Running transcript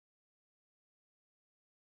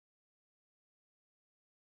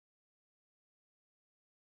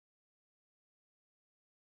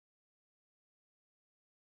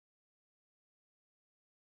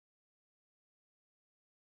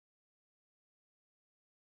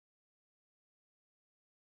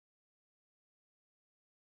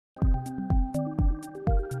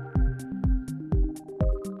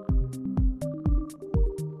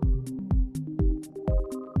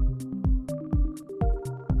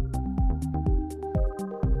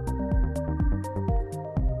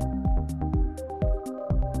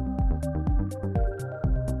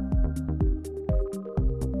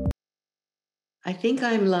I think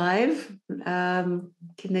I'm live. Can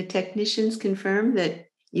the technicians confirm that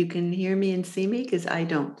you can hear me and see me? Because I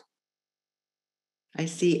don't. I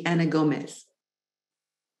see Ana Gomez.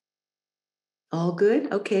 All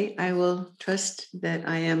good? Okay, I will trust that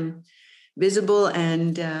I am visible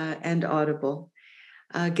and audible.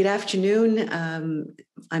 Good afternoon.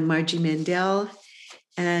 I'm Margie Mendell,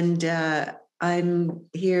 and I'm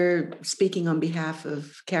here speaking on behalf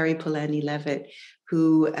of Kari Polanyi Levitt,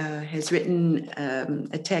 who has written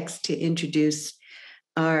a text to introduce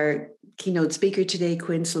our keynote speaker today,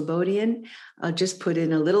 Quinn Slobodian. I'll just put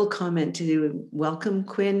in a little comment to welcome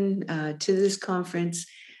Quinn to this conference.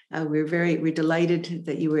 We're delighted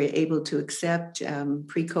that you were able to accept.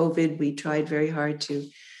 Pre-COVID, we tried very hard to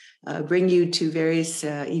bring you to various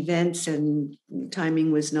events, and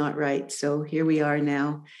timing was not right. So here we are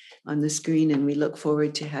now on the screen, and we look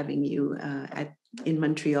forward to having you in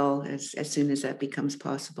Montreal as soon as that becomes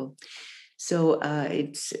possible. So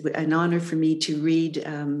it's an honor for me to read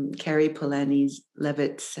Kari Polanyi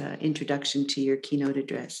Levitt's introduction to your keynote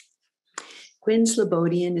address. Quinn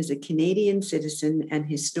Slobodian is a Canadian citizen and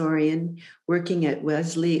historian working at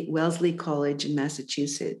Wellesley College in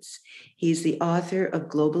Massachusetts. He's the author of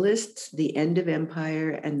Globalists, The End of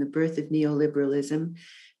Empire and the Birth of Neoliberalism,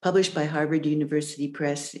 published by Harvard University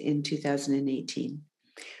Press in 2018.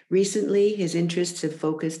 Recently, his interests have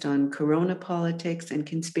focused on corona politics and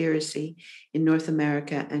conspiracy in North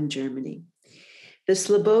America and Germany. The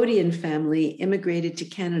Slobodian family immigrated to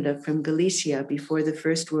Canada from Galicia before the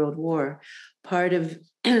First World War, part of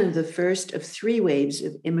the first of three waves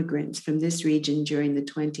of immigrants from this region during the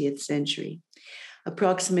 20th century.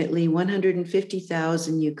 Approximately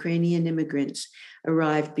 150,000 Ukrainian immigrants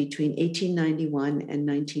arrived between 1891 and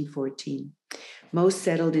 1914. Most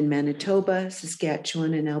settled in Manitoba,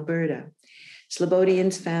 Saskatchewan, and Alberta.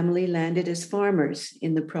 Slobodian's family landed as farmers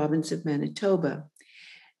in the province of Manitoba.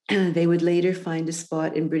 They would later find a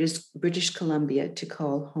spot in British Columbia to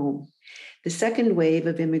call home. The second wave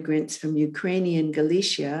of immigrants from Ukrainian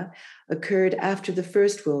Galicia occurred after the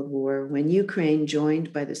First World War, when Ukraine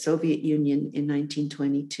joined by the Soviet Union in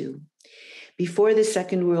 1922. Before the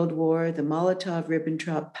Second World War, the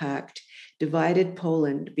Molotov-Ribbentrop Pact divided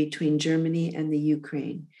Poland between Germany and the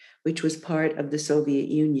Ukraine, which was part of the Soviet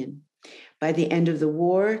Union. By the end of the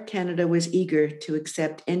war, Canada was eager to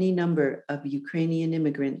accept any number of Ukrainian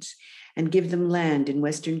immigrants and give them land in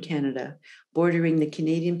Western Canada, bordering the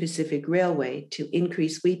Canadian Pacific Railway, to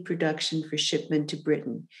increase wheat production for shipment to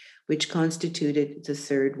Britain, which constituted the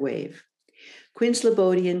third wave. Quinn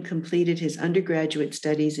Slobodian completed his undergraduate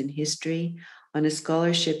studies in history on a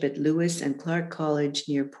scholarship at Lewis and Clark College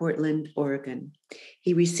near Portland, Oregon.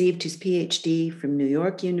 He received his PhD from New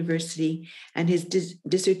York University, and his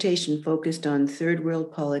dissertation focused on third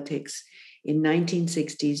world politics in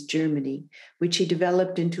 1960s Germany, which he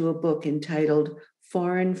developed into a book entitled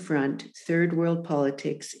Foreign Front, Third World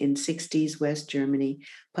Politics in 60s West Germany,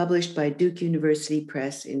 published by Duke University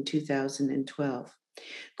Press in 2012.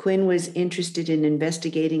 Quinn was interested in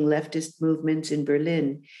investigating leftist movements in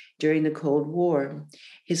Berlin during the Cold War.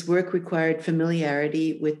 His work required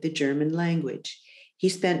familiarity with the German language. He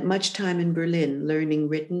spent much time in Berlin learning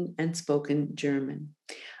written and spoken German.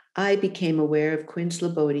 I became aware of Quinn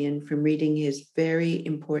Slobodian from reading his very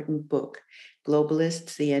important book,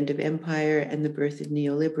 Globalists, The End of Empire and the Birth of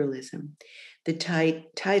Neoliberalism. The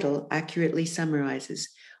title accurately summarizes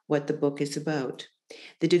what the book is about.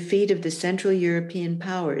 The defeat of the Central European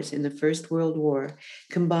powers in the First World War,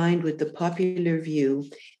 combined with the popular view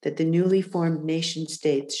that the newly formed nation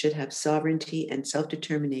states should have sovereignty and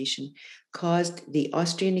self-determination, caused the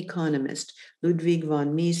Austrian economist Ludwig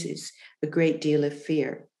von Mises a great deal of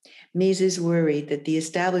fear. Mises worried that the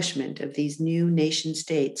establishment of these new nation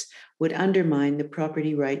states would undermine the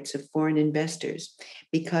property rights of foreign investors,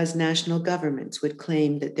 because national governments would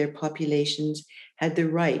claim that their populations had the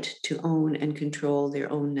right to own and control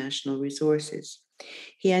their own national resources.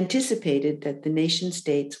 He anticipated that the nation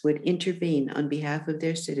states would intervene on behalf of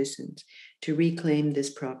their citizens to reclaim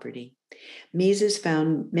this property. Mises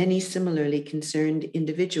found many similarly concerned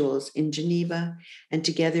individuals in Geneva, and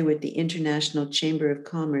together with the International Chamber of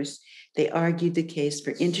Commerce, they argued the case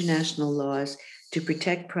for international laws to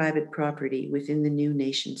protect private property within the new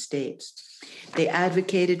nation states. They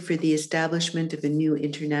advocated for the establishment of a new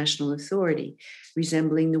international authority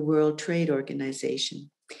resembling the World Trade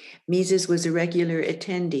Organization. Mises was a regular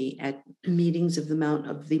attendee at meetings of the Mont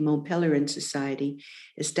Pelerin Society,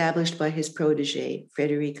 established by his protege,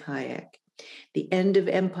 Frederick Hayek. The end of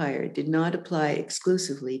empire did not apply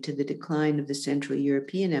exclusively to the decline of the Central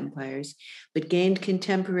European empires, but gained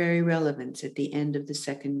contemporary relevance at the end of the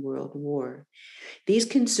Second World War. These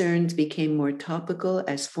concerns became more topical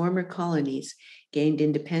as former colonies gained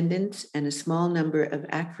independence and a small number of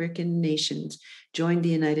African nations joined the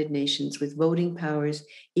United Nations with voting powers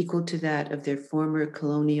equal to that of their former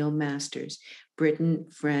colonial masters, Britain,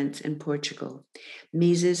 France, and Portugal.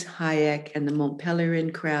 Mises, Hayek, and the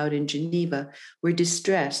Montpellierin crowd in Geneva were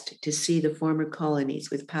distressed to see the former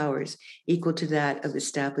colonies with powers equal to that of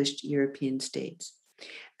established European states.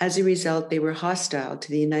 As a result, they were hostile to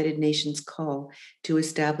the United Nations call to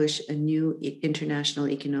establish a new international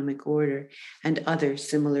economic order and other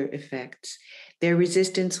similar effects. Their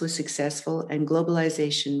resistance was successful, and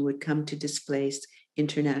globalization would come to displace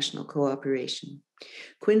international cooperation.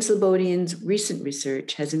 Quinn Slobodian's recent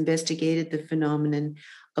research has investigated the phenomenon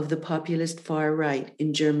of the populist far right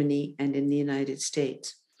in Germany and in the United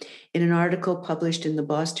States. In an article published in the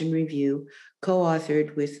Boston Review,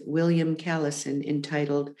 co-authored with William Callison,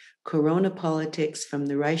 entitled Corona Politics from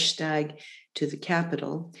the Reichstag to the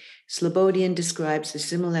Capitol, Slobodian describes the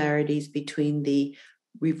similarities between the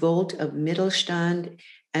revolt of Mittelstand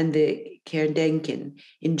and the Querdenken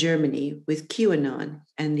in Germany with QAnon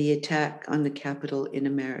and the attack on the Capitol in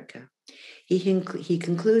America. He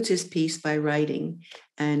concludes his piece by writing,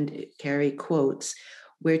 and Kari quotes,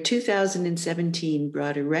 where 2017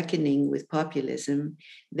 brought a reckoning with populism,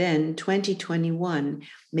 then 2021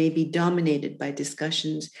 may be dominated by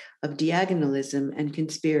discussions of diagonalism and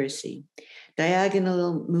conspiracy.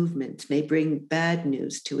 Diagonal movements may bring bad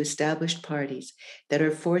news to established parties that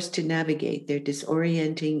are forced to navigate their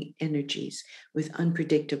disorienting energies with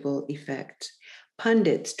unpredictable effects.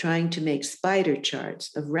 Pundits trying to make spider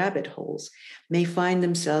charts of rabbit holes may find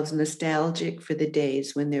themselves nostalgic for the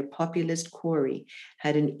days when their populist quarry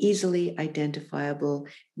had an easily identifiable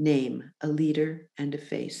name, a leader, and a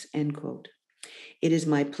face, end quote. It is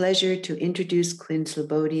my pleasure to introduce Quinn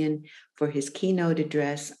Slobodian for his keynote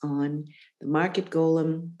address on the market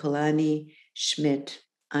golem, Polanyi, Schmitt,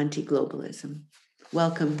 Anti-Globalism.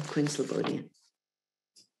 Welcome, Quinn Slobodian.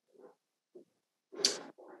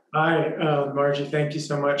 Hi, Margie, thank you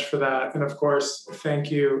so much for that. And of course,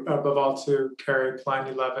 thank you above all to Kari,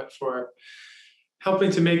 Polanyi, Levitt for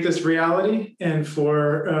helping to make this reality and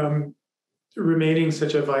for remaining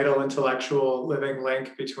such a vital intellectual living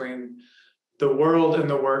link between the world and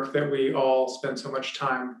the work that we all spend so much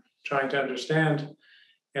time trying to understand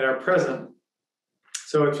and are present.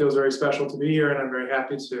 So it feels very special to be here, and I'm very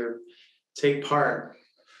happy to take part.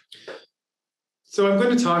 So I'm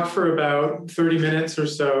going to talk for about 30 minutes or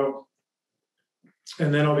so,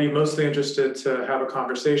 and then I'll be mostly interested to have a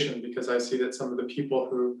conversation because I see that some of the people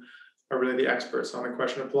who are really the experts on the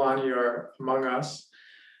question of Polanyi are among us.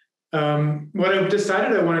 What I've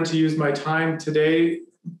decided I wanted to use my time today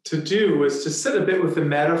to do was to sit a bit with the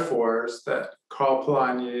metaphors that Karl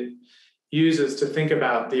Polanyi uses to think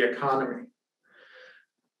about the economy.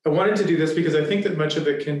 I wanted to do this because I think that much of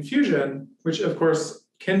the confusion, which of course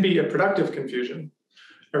can be a productive confusion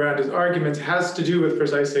around his arguments, has to do with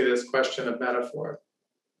precisely this question of metaphor.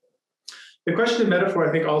 The question of metaphor,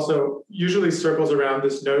 I think, also usually circles around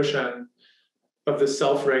this notion of the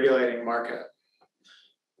self-regulating market.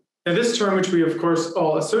 And this term, which we of course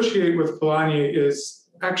all associate with Polanyi, is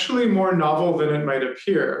actually more novel than it might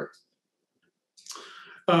appear.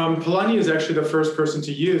 Polanyi is actually the first person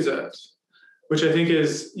to use it, which I think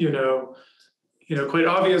is, quite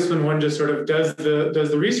obvious when one just sort of does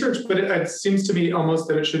the research, but it seems to me almost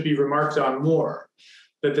that it should be remarked on more,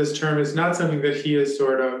 that this term is not something that he is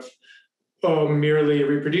sort of merely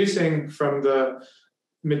reproducing from the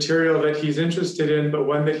material that he's interested in, but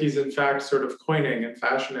one that he's in fact sort of coining and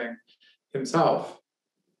fashioning himself.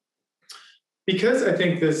 Because I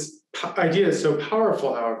think this idea is so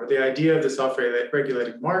powerful, however, the idea of the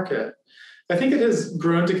self-regulating market, I think it has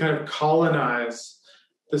grown to kind of colonize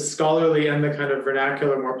the scholarly and the kind of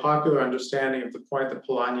vernacular, more popular understanding of the point that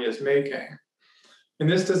Polanyi is making. And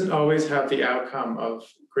this doesn't always have the outcome of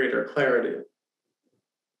greater clarity.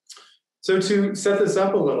 So to set this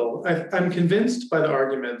up a little, I'm convinced by the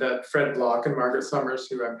argument that Fred Block and Margaret Summers,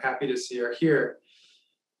 who I'm happy to see are here,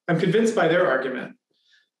 I'm convinced by their argument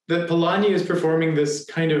that Polanyi is performing this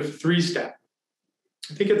kind of three-step.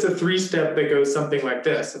 I think it's a three-step that goes something like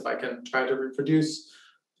this, if I can try to reproduce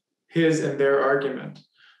his and their argument.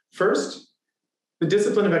 First, the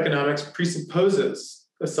discipline of economics presupposes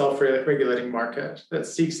a self-regulating market that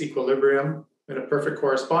seeks equilibrium and a perfect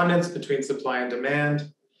correspondence between supply and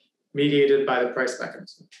demand, mediated by the price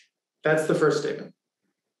mechanism. That's the first statement.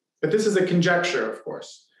 But this is a conjecture, of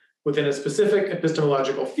course. within a specific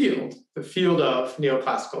epistemological field, the field of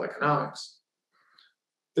neoclassical economics.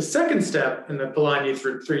 The second step in the Polanyi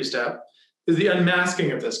three-step is the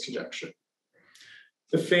unmasking of this conjecture.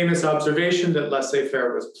 The famous observation that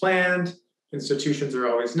laissez-faire was planned, institutions are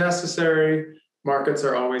always necessary, markets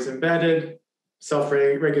are always embedded,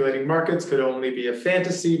 self-regulating markets could only be a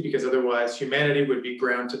fantasy because otherwise humanity would be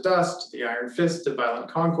ground to dust, the iron fist of violent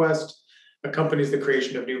conquest accompanies the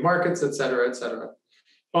creation of new markets, et cetera, et cetera.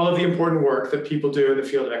 All of the important work that people do in the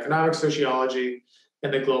field of economic sociology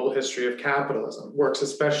and the global history of capitalism works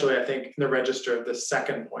especially, I think, in the register of the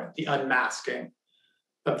second point, the unmasking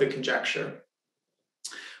of the conjecture.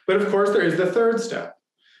 But of course, there is the third step.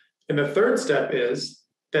 And the third step is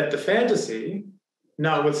that the fantasy,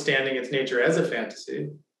 notwithstanding its nature as a fantasy,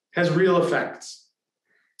 has real effects.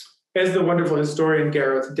 As the wonderful historian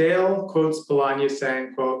Gareth Dale quotes Polanyi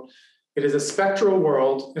saying, quote, "It is a spectral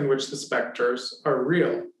world in which the specters are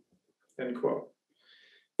real," end quote.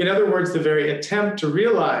 In other words, the very attempt to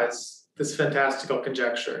realize this fantastical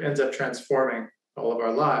conjecture ends up transforming all of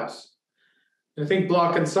our lives. And I think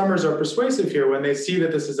Bloch and Summers are persuasive here when they see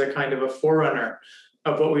that this is a kind of a forerunner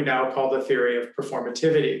of what we now call the theory of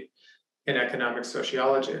performativity in economic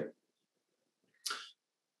sociology.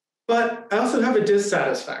 But I also have a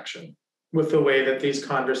dissatisfaction with the way that these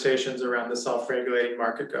conversations around the self-regulating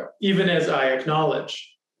market go, even as I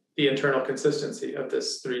acknowledge the internal consistency of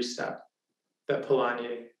this three-step that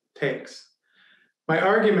Polanyi takes. My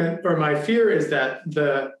argument or my fear is that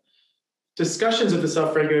the discussions of the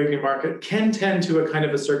self-regulating market can tend to a kind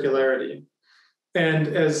of a circularity. And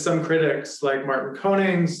as some critics like Martin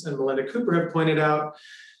Konings and Melinda Cooper have pointed out,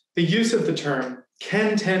 the use of the term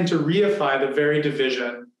can tend to reify the very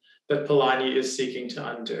division that Polanyi is seeking to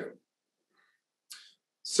undo.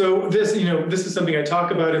 So this is something I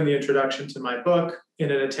talk about in the introduction to my book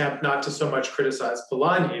in an attempt not to so much criticize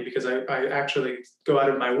Polanyi, because I actually go out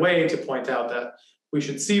of my way to point out that we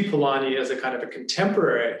should see Polanyi as a kind of a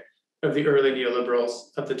contemporary of the early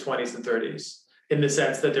neoliberals of the 20s and 30s, in the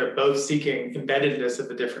sense that they're both seeking embeddedness of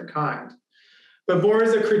a different kind, but more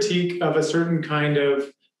as a critique of a certain kind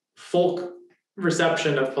of folk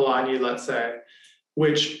reception of Polanyi, let's say,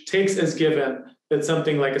 which takes as given that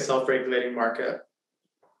something like a self-regulating market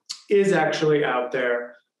is actually out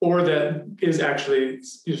there, or that is actually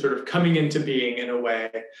sort of coming into being in a way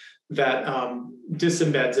that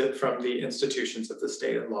disembeds it from the institutions of the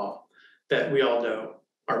state and law that we all know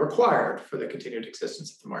are required for the continued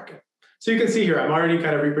existence of the market. So you can see here, I'm already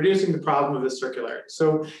kind of reproducing the problem of this circularity.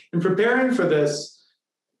 So in preparing for this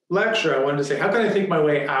lecture, I wanted to say, how can I think my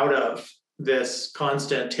way out of this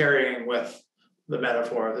constant tarrying with the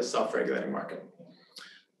metaphor of the self-regulating market?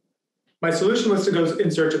 My solution was to go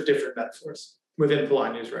in search of different metaphors within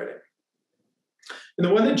Polanyi's writing. And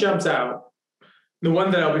the one that jumps out, the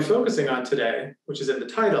one that I'll be focusing on today, which is in the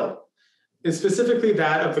title, is specifically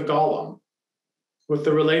that of the golem, with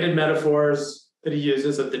the related metaphors that he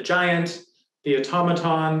uses of the giant, the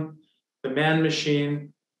automaton, the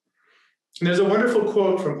man-machine. And there's a wonderful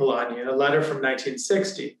quote from Polanyi in a letter from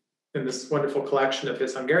 1960 in this wonderful collection of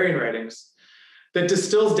his Hungarian writings that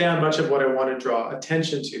distills down much of what I want to draw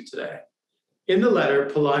attention to today. In the letter,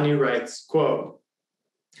 Polanyi writes, quote,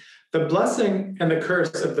 "The blessing and the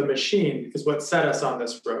curse of the machine is what set us on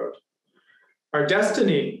this road. Our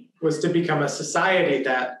destiny was to become a society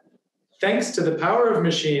that, thanks to the power of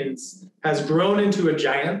machines, has grown into a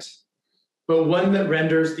giant, but one that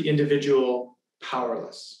renders the individual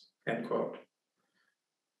powerless," end quote.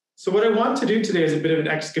 So what I want to do today is a bit of an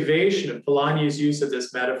excavation of Polanyi's use of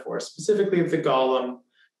this metaphor, specifically of the golem,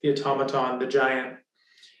 the automaton, the giant.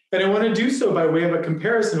 And I want to do so by way of a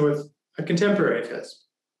comparison with a contemporary of his.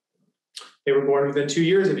 They were born within 2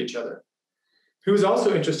 years of each other, who was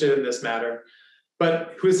also interested in this matter,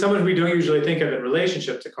 but who is someone we don't usually think of in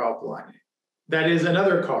relationship to Karl Polanyi. That is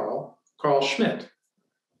another Karl Schmitt.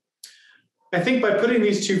 I think by putting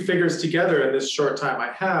these two figures together in this short time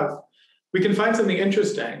I have, we can find something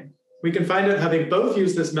interesting. We can find out how they both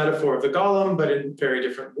use this metaphor of the golem, but in very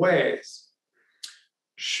different ways.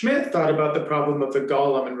 Schmitt thought about the problem of the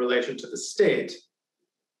golem in relation to the state.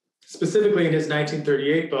 Specifically in his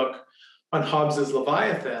 1938 book on Hobbes's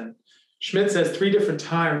Leviathan, Schmitt says 3 different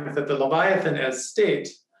times that the Leviathan as state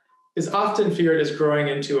is often feared as growing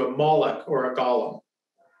into a Moloch or a golem.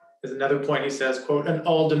 There's another point he says, quote, "an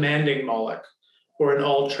all-demanding Moloch or an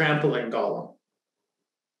all-trampling golem."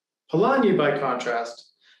 Polanyi, by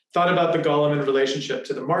contrast, thought about the golem in relationship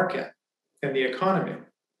to the market and the economy.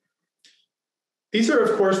 These are,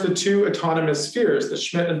 of course, the two autonomous spheres that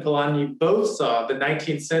Schmitt and Polanyi both saw the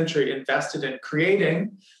 19th century invested in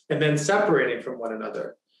creating and then separating from one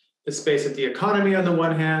another. the space of the economy on the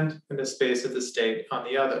one hand, and the space of the state on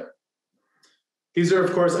the other. These are,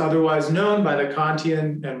 of course, otherwise known by the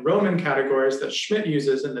Kantian and Roman categories that Schmitt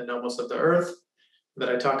uses in the Nomos of the Earth, that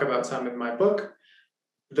I talk about some in my book.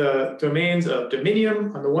 The domains of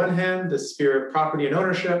dominium on the one hand, the sphere of property and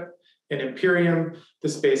ownership, and imperium, the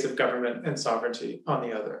space of government and sovereignty on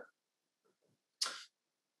the other.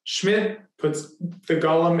 Schmitt puts the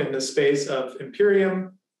golem in the space of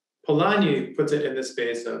imperium. Polanyi puts it in the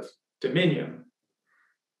space of dominion.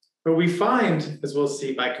 What we find, as we'll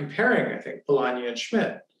see by comparing, I think, Polanyi and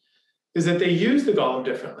Schmitt, is that they use the golem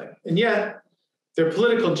differently. And yet, their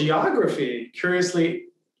political geography, curiously,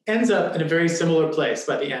 ends up in a very similar place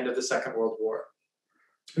by the end of the Second World War.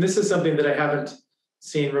 And this is something that I haven't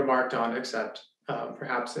seen remarked on, except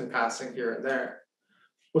perhaps in passing here and there.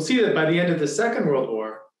 We'll see that by the end of the Second World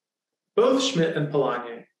War, both Schmitt and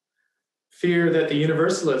Polanyi fear that the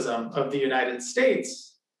universalism of the United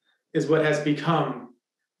States is what has become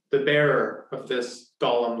the bearer of this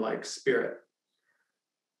golem-like spirit.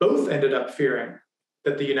 Both ended up fearing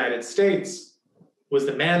that the United States was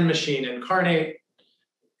the man-machine incarnate,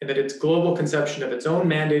 and that its global conception of its own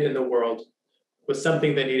mandate in the world was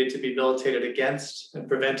something that needed to be militated against and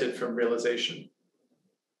prevented from realization.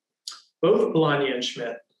 Both Polanyi and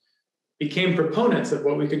Schmitt became proponents of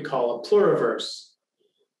what we could call a pluriverse.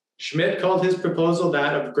 Schmitt called his proposal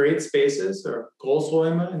that of great spaces, or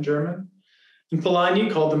Großräume in German, and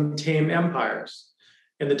Polanyi called them tame empires,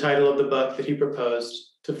 in the title of the book that he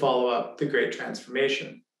proposed to follow up the Great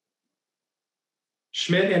Transformation.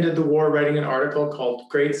 Schmitt ended the war writing an article called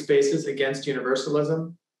Great Spaces Against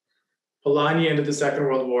Universalism. Polanyi ended the Second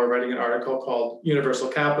World War writing an article called Universal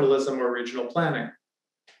Capitalism or Regional Planning,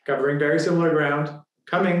 covering very similar ground,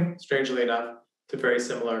 coming, strangely enough, to very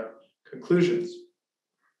similar conclusions.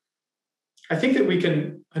 I think that we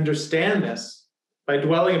can understand this by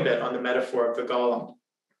dwelling a bit on the metaphor of the golem.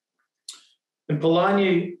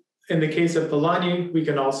 In the case of Polanyi, we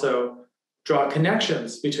can also draw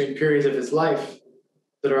connections between periods of his life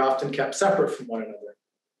that are often kept separate from one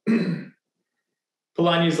another.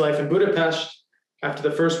 Polanyi's life in Budapest after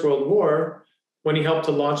the First World War, when he helped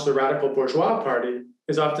to launch the Radical Bourgeois Party,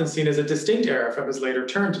 is often seen as a distinct era from his later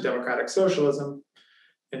turn to democratic socialism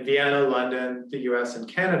in Vienna, London, the US, and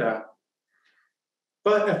Canada.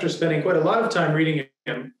 But after spending quite a lot of time reading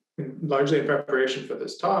him, largely in preparation for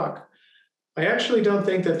this talk, I actually don't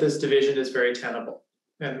think that this division is very tenable.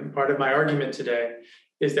 And part of my argument today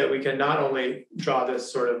is that we can not only draw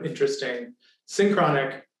this sort of interesting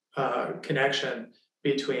synchronic connection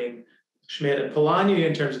between Schmitt and Polanyi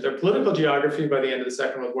in terms of their political geography by the end of the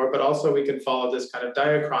Second World War, but also we can follow this kind of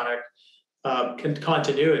diachronic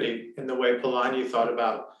continuity in the way Polanyi thought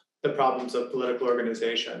about the problems of political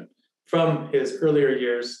organization from his earlier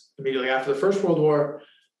years, immediately after the First World War,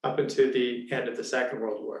 up into the end of the Second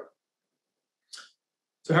World War.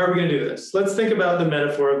 So how are we going to do this? Let's think about the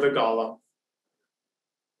metaphor of the golem.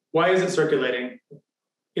 Why is it circulating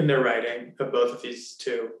in their writing of both of these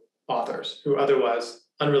two authors, who otherwise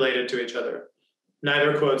unrelated to each other?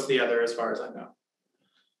 Neither quotes the other, as far as I know.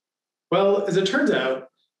 Well, as it turns out,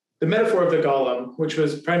 the metaphor of the golem, which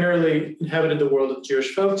was primarily inhabited the world of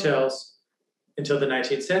Jewish folktales until the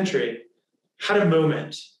 19th century, had a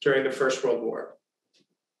moment during the First World War.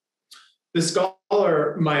 The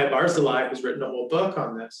scholar Maya Barzilai, who's written a whole book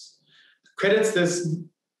on this, credits this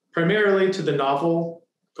primarily to the novel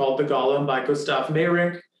called The Golem by Gustav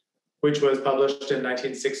Meyrink, which was published in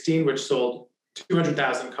 1916, which sold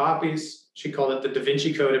 200,000 copies. She called it the Da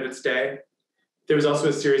Vinci Code of its day. There was also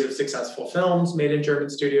a series of successful films made in German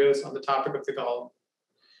studios on the topic of the golem.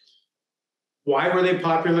 Why were they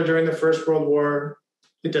popular during the First World War?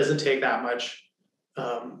 It doesn't take that much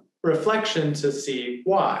reflection to see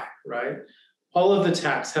why, right? All of the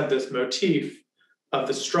texts have this motif of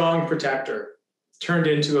the strong protector turned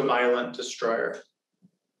into a violent destroyer.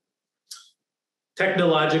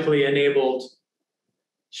 Technologically enabled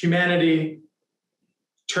humanity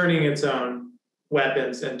turning its own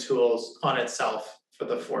weapons and tools on itself for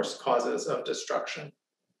the forced causes of destruction.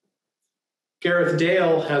 Gareth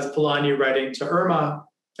Dale has Polanyi writing to Irma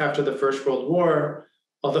after the First World War,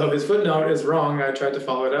 although his footnote is wrong, I tried to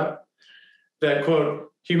follow it up, that,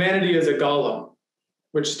 quote, humanity is a golem,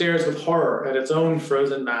 which stares with horror at its own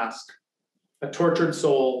frozen mask, a tortured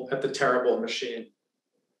soul at the terrible machine.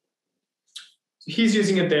 He's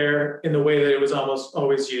using it there in the way that it was almost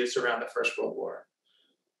always used around the First World War.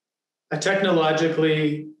 A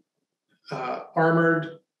technologically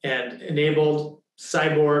armored and enabled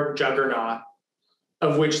cyborg juggernaut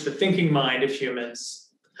of which the thinking mind of humans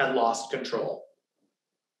had lost control.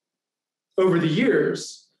 Over the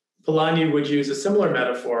years, Polanyi would use a similar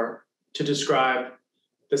metaphor to describe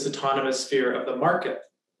this autonomous sphere of the market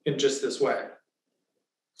in just this way.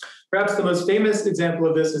 Perhaps the most famous example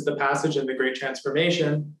of this is the passage in The Great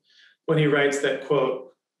Transformation, when he writes that,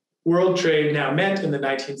 quote, "World trade now meant in the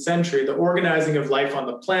 19th century the organizing of life on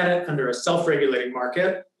the planet under a self-regulating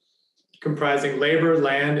market, comprising labor,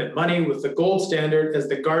 land, and money, with the gold standard as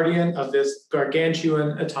the guardian of this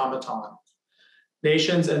gargantuan automaton.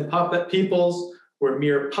 Nations and puppet peoples were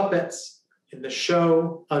mere puppets in the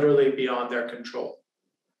show utterly beyond their control."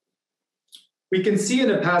 We can see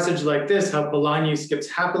in a passage like this how Polanyi skips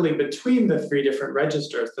happily between the three different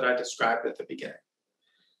registers that I described at the beginning.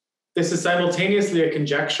 This is simultaneously a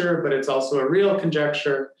conjecture, but it's also a real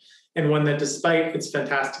conjecture, and one that, despite its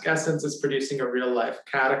fantastic essence, is producing a real-life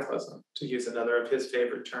cataclysm, to use another of his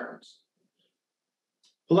favorite terms.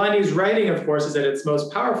 Polanyi's writing, of course, is at its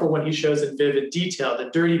most powerful when he shows in vivid detail the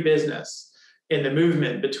dirty business in the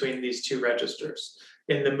movement between these two registers,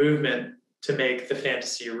 in the movement to make the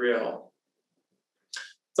fantasy real.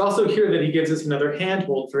 It's also here that he gives us another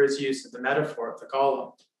handhold for his use of the metaphor of the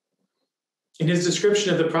golem. In his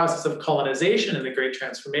description of the process of colonization in the Great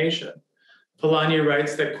Transformation, Polanyi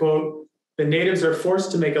writes that, quote, "The natives are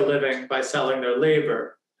forced to make a living by selling their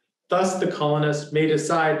labor. Thus, the colonists may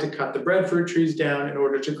decide to cut the breadfruit trees down in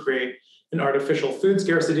order to create an artificial food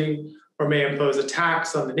scarcity, or may impose a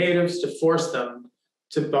tax on the natives to force them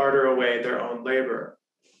to barter away their own labor."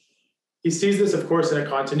 He sees this, of course, in a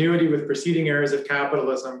continuity with preceding eras of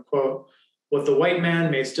capitalism, quote, "What the white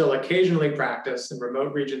man may still occasionally practice in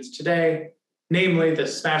remote regions today, namely the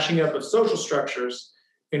smashing up of social structures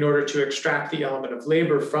in order to extract the element of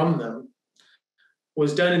labor from them,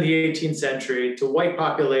 was done in the 18th century to white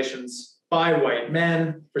populations by white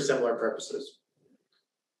men for similar purposes."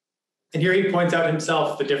 And here he points out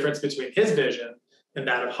himself the difference between his vision and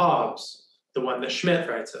that of Hobbes, the one that Schmitt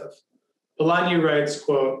writes of. Polanyi writes,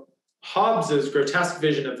 quote, "Hobbes's grotesque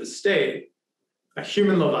vision of the state, a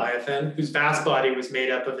human leviathan whose vast body was made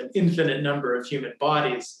up of an infinite number of human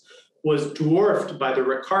bodies, was dwarfed by the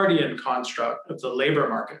Ricardian construct of the labor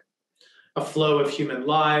market, a flow of human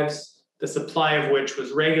lives, the supply of which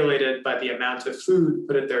was regulated by the amount of food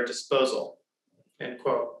put at their disposal," end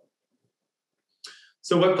quote.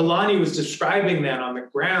 So what Polanyi was describing then on the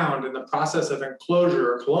ground in the process of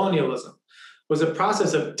enclosure or colonialism was a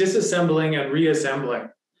process of disassembling and reassembling,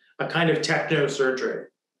 a kind of technosurgery.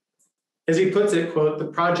 As he puts it, quote, "The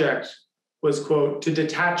project was, quote, to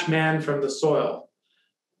detach man from the soil,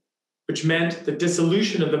 which meant the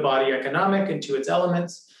dissolution of the body economic into its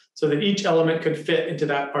elements so that each element could fit into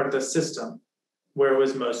that part of the system where it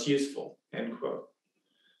was most useful," end quote.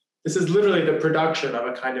 This is literally the production of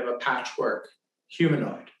a kind of a patchwork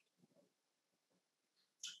humanoid.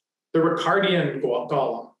 The Ricardian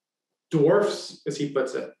golem dwarfs, as he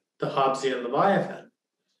puts it, the Hobbesian Leviathan,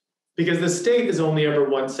 because the state is only ever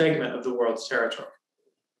one segment of the world's territory.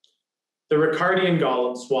 The Ricardian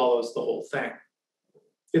golem swallows the whole thing.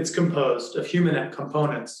 It's composed of human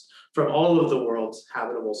components from all of the world's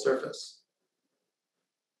habitable surface.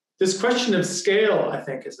 This question of scale, I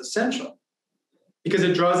think, is essential because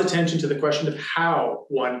it draws attention to the question of how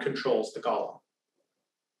one controls the golem.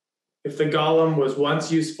 If the golem was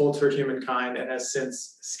once useful for humankind and has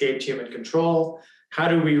since escaped human control, how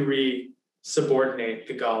do we re-subordinate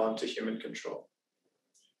the golem to human control?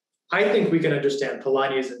 I think we can understand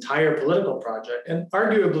Polanyi's entire political project, and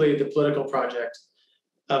arguably the political project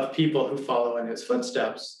of people who follow in his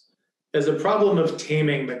footsteps, as a problem of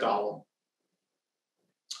taming the golem.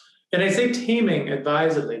 And I say taming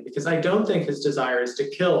advisedly because I don't think his desire is to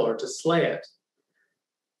kill or to slay it.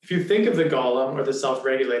 If you think of the golem or the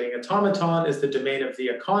self-regulating automaton as the domain of the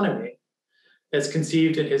economy, as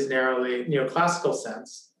conceived in his narrowly neoclassical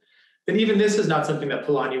sense, then even this is not something that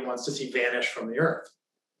Polanyi wants to see vanish from the earth.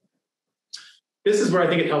 This is where I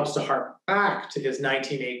think it helps to hark back to his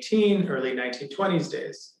 1918, early 1920s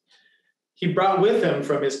days. He brought with him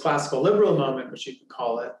from his classical liberal moment, which you could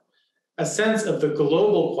call it, a sense of the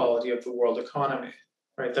global quality of the world economy,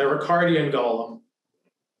 right? The Ricardian golem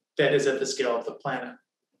that is at the scale of the planet.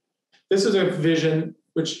 This is a vision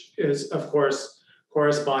which is, of course,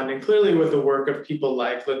 corresponding clearly with the work of people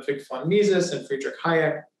like Ludwig von Mises and Friedrich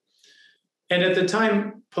Hayek. And at the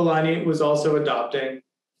time, Polanyi was also adopting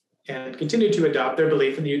and continued to adopt their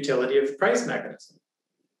belief in the utility of the price mechanism.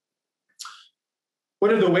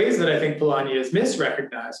 One of the ways that I think Polanyi is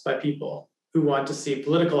misrecognized by people who want to see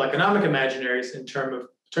political economic imaginaries in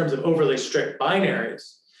terms of overly strict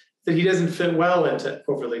binaries, that he doesn't fit well into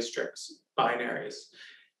overly strict binaries.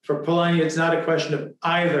 For Polanyi, it's not a question of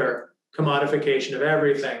either commodification of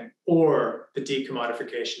everything or the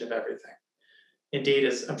decommodification of everything. Indeed,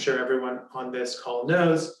 as I'm sure everyone on this call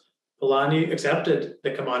knows, Polanyi accepted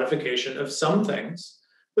the commodification of some things,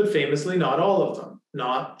 but famously not all of them,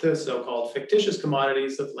 not the so-called fictitious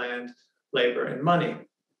commodities of land, labor, and money.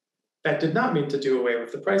 That did not mean to do away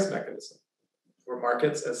with the price mechanism or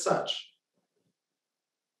markets as such.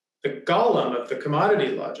 The golem of the commodity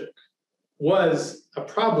logic was a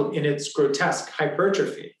problem in its grotesque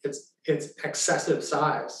hypertrophy, its excessive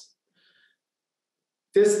size.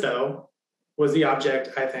 This, though, was the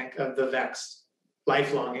object, I think, of the vexed,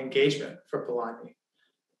 lifelong engagement for Polanyi.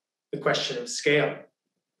 The question of scale.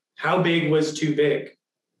 How big was too big?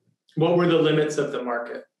 What were the limits of the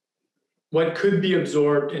market? What could be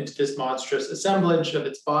absorbed into this monstrous assemblage of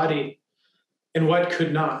its body, and what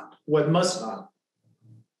could not? What must not?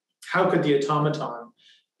 How could the automaton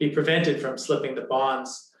be prevented from slipping the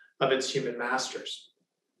bonds of its human masters?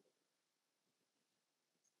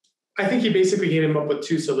 I think he basically came up with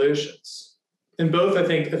two solutions. And both, I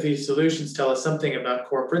think, of these solutions tell us something about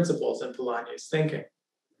core principles in Polanyi's thinking.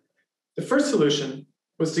 The first solution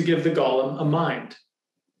was to give the golem a mind.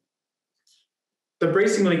 The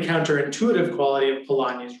bracingly counterintuitive quality of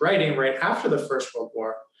Polanyi's writing right after the First World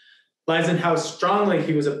War lies in how strongly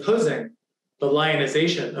he was opposing the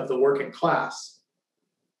lionization of the working class.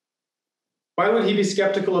 Why would he be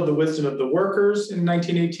skeptical of the wisdom of the workers in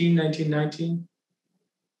 1918, 1919?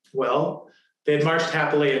 Well, they had marched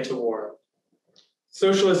happily into war.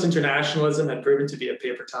 Socialist internationalism had proven to be a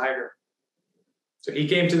paper tiger. So he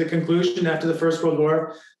came to the conclusion after the First World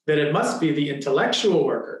War that it must be the intellectual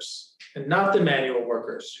workers and not the manual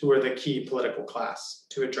workers who were the key political class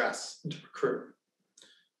to address and to recruit.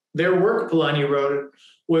 Their work, Polanyi wrote,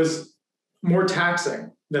 was more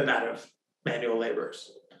taxing than that of manual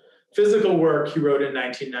laborers. Physical work, he wrote in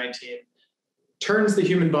 1919, turns the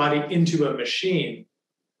human body into a machine.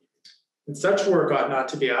 And such work ought not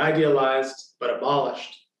to be idealized, but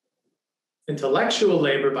abolished. Intellectual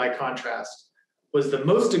labor, by contrast, was the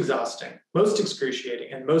most exhausting, most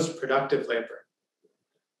excruciating, and most productive labor.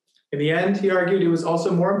 In the end, he argued, it was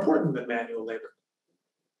also more important than manual labor.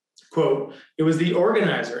 Quote, it was the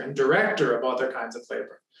organizer and director of other kinds of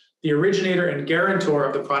labor, the originator and guarantor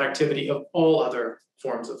of the productivity of all other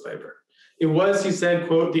forms of labor. It was, he said,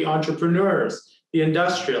 quote, the entrepreneurs, the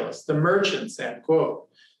industrialists, the merchants, end quote,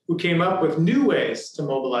 who came up with new ways to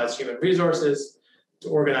mobilize human resources, to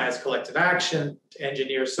organize collective action, to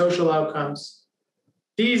engineer social outcomes.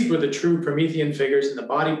 These were the true Promethean figures in the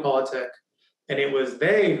body politic, and it was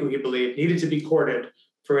they who he believed needed to be courted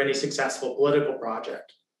for any successful political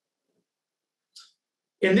project.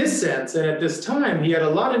 In this sense, and at this time, he had a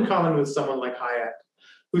lot in common with someone like Hayek,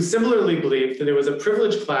 who similarly believed that there was a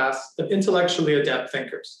privileged class of intellectually adept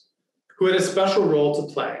thinkers who had a special role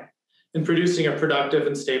to play in producing a productive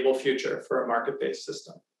and stable future for a market-based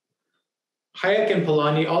system. Hayek and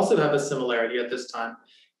Polanyi also have a similarity at this time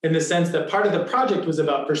in the sense that part of the project was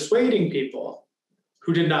about persuading people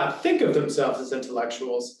who did not think of themselves as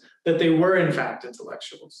intellectuals that they were in fact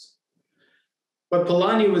intellectuals. What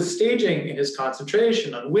Polanyi was staging in his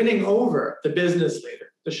concentration on winning over the business leader,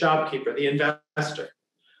 the shopkeeper, the investor,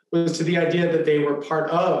 was to the idea that they were part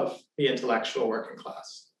of the intellectual working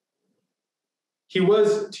class. He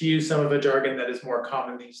was, to use some of a jargon that is more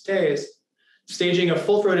common these days, staging a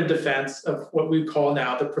full-throated defense of what we call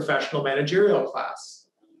now the professional managerial class,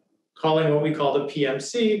 calling what we call the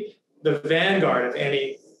PMC the vanguard of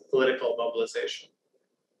any political mobilization.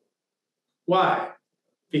 Why?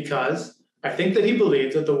 Because I think that he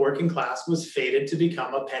believed that the working class was fated to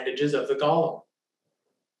become appendages of the golem.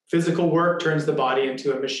 Physical work turns the body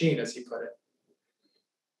into a machine, as he put it.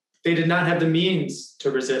 They did not have the means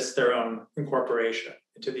to resist their own incorporation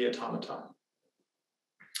into the automaton.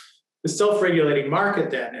 The self-regulating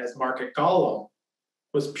market then, as market golem,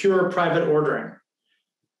 was pure private ordering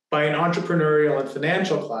by an entrepreneurial and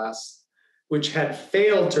financial class which had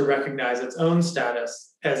failed to recognize its own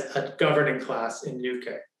status as a governing class in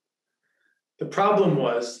UK. The problem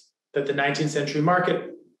was that the 19th century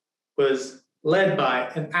market was led by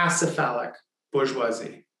an acephalic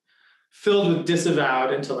bourgeoisie, filled with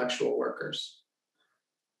disavowed intellectual workers.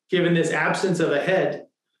 Given this absence of a head,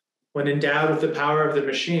 when endowed with the power of the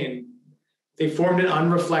machine, they formed an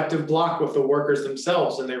unreflective block with the workers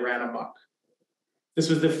themselves and they ran amok. This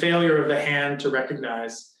was the failure of the hand to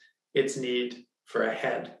recognize its need for a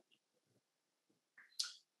head.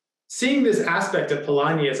 Seeing this aspect of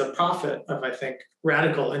Polanyi as a prophet of, I think,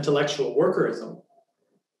 radical intellectual workerism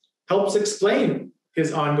helps explain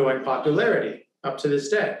his ongoing popularity up to this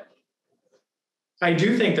day. I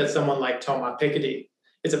do think that someone like Thomas Piketty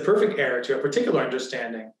is a perfect heir to a particular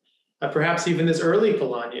understanding perhaps even this early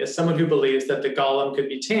Polanyi, as someone who believes that the golem could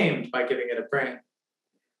be tamed by giving it a brain.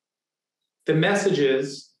 The message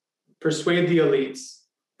is persuade the elites,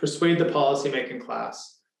 persuade the policymaking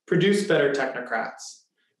class, produce better technocrats,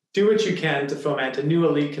 do what you can to foment a new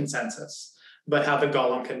elite consensus about how the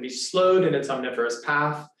golem can be slowed in its omnivorous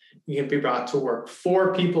path. It can be brought to work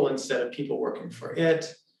for people instead of people working for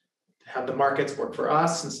it, have the markets work for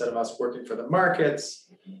us instead of us working for the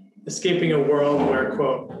markets, escaping a world where,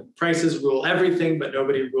 quote, prices rule everything, but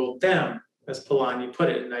nobody ruled them, as Polanyi put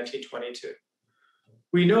it in 1922.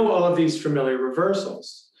 We know all of these familiar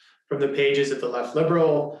reversals from the pages of the left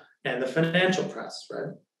liberal and the financial press,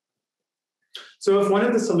 right? So if one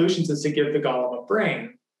of the solutions is to give the golem a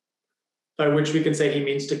brain, by which we can say he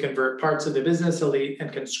means to convert parts of the business elite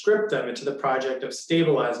and conscript them into the project of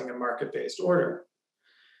stabilizing a market-based order,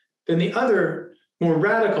 then the other more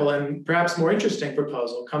radical and perhaps more interesting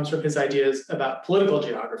proposal comes from his ideas about political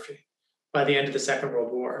geography by the end of the Second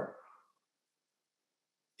World War.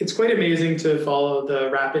 It's quite amazing to follow the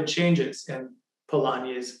rapid changes in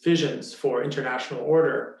Polanyi's visions for international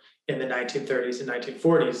order in the 1930s and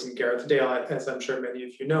 1940s. And Gareth Dale, as I'm sure many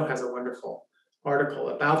of you know, has a wonderful article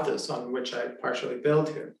about this on which I partially build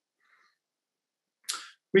here.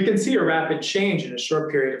 We can see a rapid change in a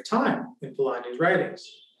short period of time in Polanyi's writings.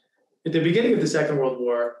 At the beginning of the Second World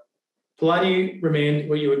War, Polanyi remained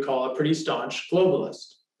what you would call a pretty staunch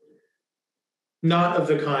globalist. Not of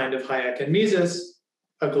the kind of Hayek and Mises,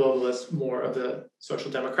 a globalist more of the social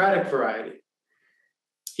democratic variety.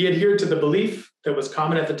 He adhered to the belief that was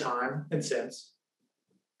common at the time and since,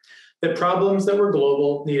 that problems that were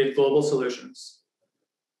global needed global solutions.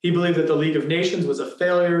 He believed that the League of Nations was a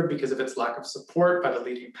failure because of its lack of support by the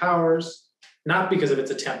leading powers, not because of its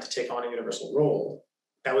attempt to take on a universal role.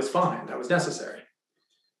 That was fine, that was necessary.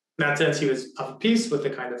 In that sense, he was of a piece with the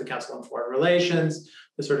kind of the Council on Foreign Relations,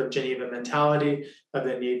 the sort of Geneva mentality of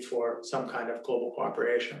the need for some kind of global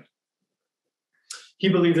cooperation. He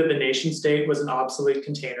believed that the nation state was an obsolete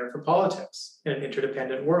container for politics in an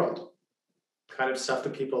interdependent world. Kind of stuff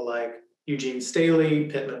that people like Eugene Staley,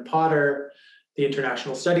 Pittman Potter, the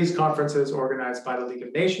international studies conferences organized by the League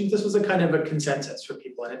of Nations. This was a kind of a consensus for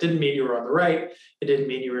people. And it didn't mean you were on the right. It didn't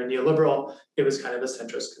mean you were a neoliberal. It was kind of a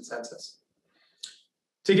centrist consensus.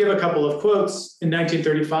 To give a couple of quotes, in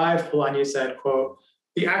 1935, Polanyi said, quote,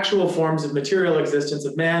 "The actual forms of material existence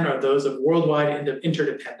of man are those of worldwide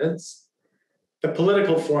interdependence. The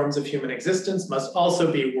political forms of human existence must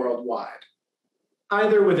also be worldwide,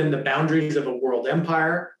 either within the boundaries of a world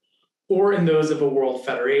empire or in those of a world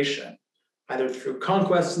federation, either through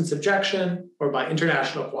conquest and subjection or by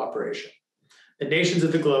international cooperation. The nations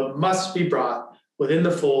of the globe must be brought within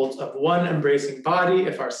the folds of one embracing body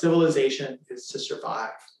if our civilization is to survive,"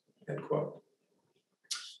 end quote.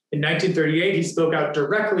 In 1938, he spoke out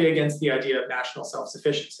directly against the idea of national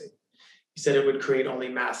self-sufficiency. He said it would create only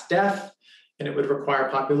mass death, and it would require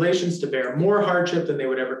populations to bear more hardship than they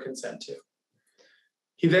would ever consent to.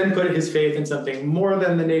 He then put his faith in something more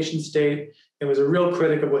than the nation state and was a real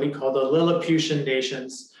critic of what he called the Lilliputian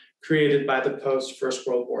nations created by the post-First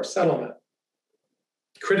World War settlement,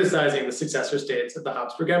 criticizing the successor states of the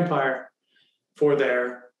Habsburg Empire for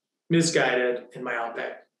their misguided and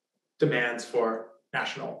myopic demands for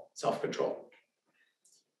national self-control.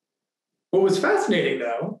 What was fascinating,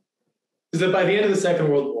 though, is that by the end of the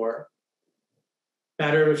Second World War, a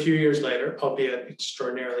matter of a few years later, albeit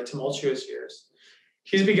extraordinarily tumultuous years,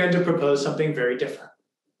 he's begun to propose something very different.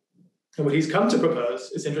 And what he's come to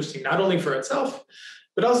propose is interesting not only for itself,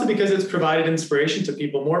 but also because it's provided inspiration to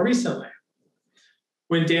people more recently.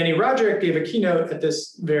 When Danny Roderick gave a keynote at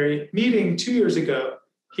this very meeting 2 years ago,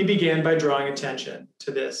 he began by drawing attention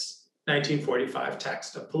to this 1945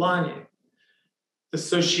 text of Polanyi. The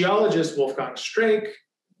sociologist Wolfgang Streeck,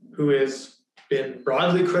 who has been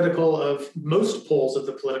broadly critical of most poles of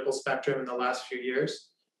the political spectrum in the last few years,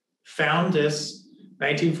 found this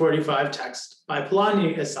 1945 text by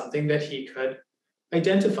Polanyi as something that he could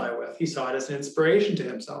identify with. He saw it as an inspiration to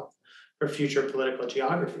himself for future political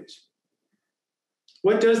geographies.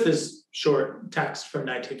 What does this short text from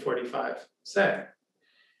 1945 say?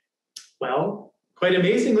 Well, quite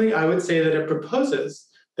amazingly, I would say that it proposes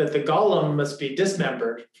that the golem must be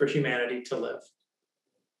dismembered for humanity to live.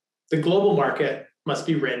 The global market must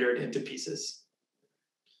be rendered into pieces.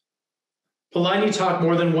 Polanyi talked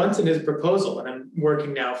more than once in his proposal, and I'm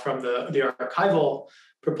working now from the archival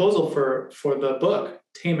proposal for the book,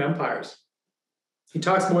 Tame Empires. He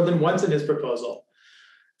talks more than once in his proposal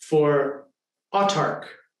for autark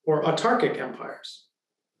or autarkic empires.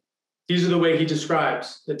 These are the way he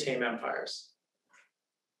describes the tame empires.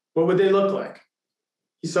 What would they look like?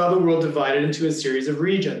 He saw the world divided into a series of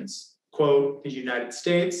regions, quote, the United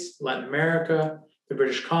States, Latin America, the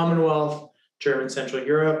British Commonwealth, German Central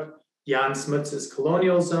Europe, Jan Smuts's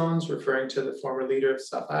colonial zones, referring to the former leader of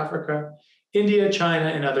South Africa, India, China,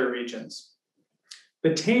 and other regions.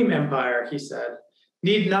 The tame empire, he said,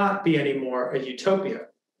 need not be anymore a utopia,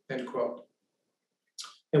 end quote.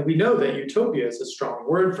 And we know that utopia is a strong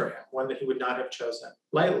word for him, one that he would not have chosen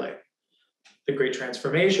lightly. The Great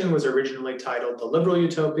Transformation was originally titled the Liberal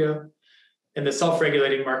Utopia, and the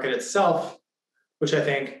self-regulating market itself, which I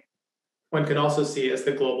think one can also see as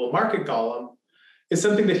the global market golem, is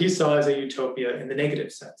something that he saw as a utopia in the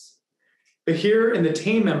negative sense. But here in the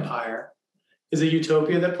tame empire is a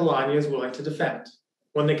utopia that Polanyi is willing to defend,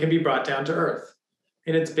 one that can be brought down to earth,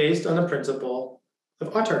 and it's based on the principle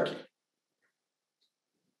of autarky.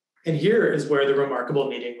 And here is where the remarkable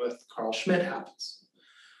meeting with Carl Schmitt happens.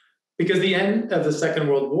 Because the end of the Second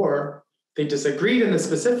World War, they disagreed in the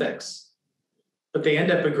specifics, but they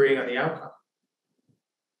end up agreeing on the outcome.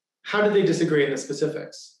 How did they disagree in the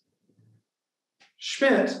specifics?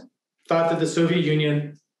 Schmitt thought that the Soviet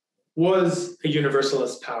Union was a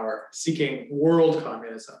universalist power seeking world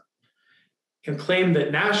communism, and claimed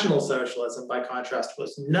that National Socialism, by contrast,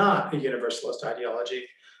 was not a universalist ideology,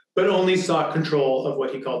 but only sought control of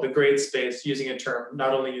what he called the great space, using a term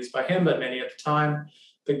not only used by him, but many at the time,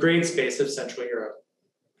 the great space of Central Europe.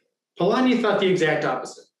 Polanyi thought the exact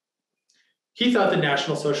opposite. He thought that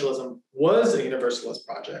National Socialism was a universalist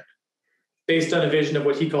project, based on a vision of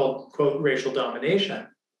what he called, quote, racial domination.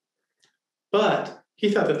 But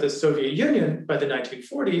he thought that the Soviet Union, by the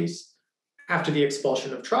 1940s, after the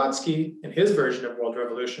expulsion of Trotsky and his version of world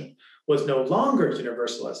revolution, was no longer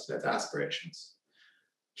universalist in its aspirations.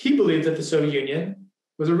 He believed that the Soviet Union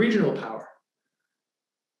was a regional power.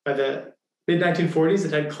 By the mid-1940s,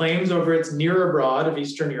 it had claims over its near abroad of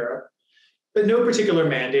Eastern Europe, but no particular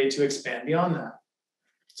mandate to expand beyond that.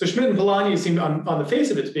 So Schmitt and Polanyi seemed, on the face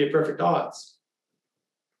of it, to be at perfect odds.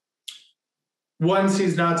 One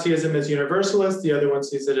sees Nazism as universalist, the other one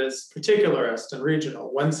sees it as particularist and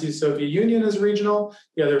regional. One sees Soviet Union as regional,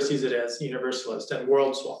 the other sees it as universalist and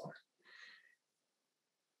world swallower.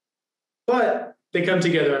 But they come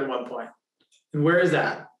together on one point. And where is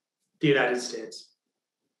that? The United States.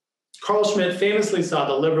 Carl Schmitt famously saw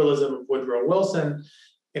the liberalism of Woodrow Wilson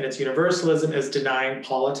and its universalism as denying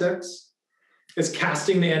politics, as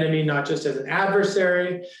casting the enemy not just as an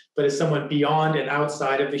adversary, but as someone beyond and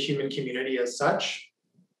outside of the human community as such.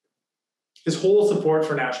 His whole support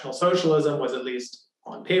for National Socialism was, at least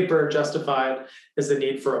on paper, justified as the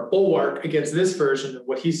need for a bulwark against this version of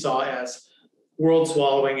what he saw as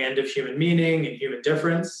world-swallowing end of human meaning and human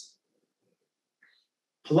difference.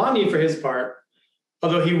 Polanyi, for his part,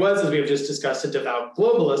 although he was, as we have just discussed, a devout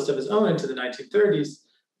globalist of his own into the 1930s,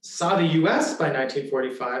 saw the US by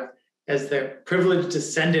 1945 as the privileged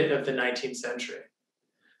descendant of the 19th century,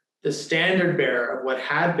 the standard bearer of what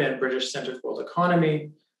had been British-centered world economy,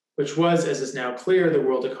 which was, as is now clear, the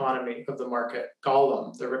world economy of the market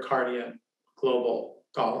golem, the Ricardian global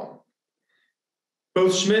golem.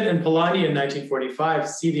 Both Schmitt and Polanyi in 1945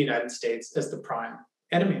 see the United States as the prime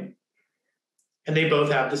enemy, and they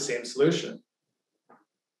both have the same solution.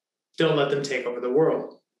 Don't let them take over the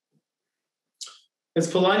world.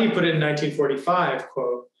 As Polanyi put it in 1945,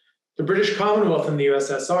 quote, the British Commonwealth and the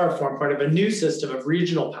USSR form part of a new system of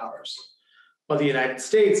regional powers, while the United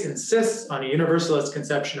States insists on a universalist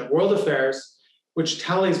conception of world affairs, which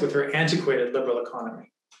tallies with her antiquated liberal economy.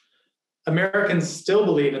 Americans still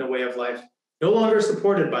believe in a way of life no longer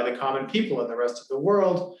supported by the common people in the rest of the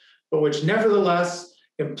world, but which nevertheless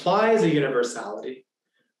implies a universality,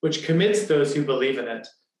 which commits those who believe in it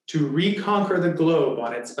to reconquer the globe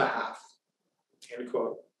on its behalf, end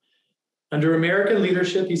quote. Under American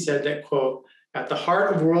leadership, he said that, quote, at the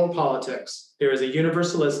heart of world politics, there is a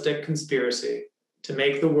universalistic conspiracy to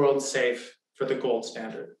make the world safe for the gold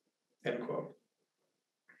standard, end quote.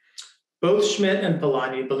 Both Schmitt and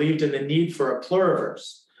Polanyi believed in the need for a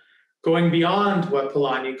pluriverse, going beyond what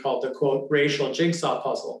Polanyi called the, quote, racial jigsaw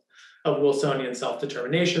puzzle of Wilsonian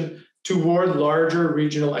self-determination toward larger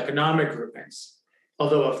regional economic groupings.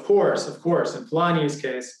 Although, of course, in Polanyi's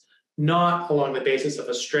case, not along the basis of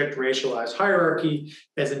a strict racialized hierarchy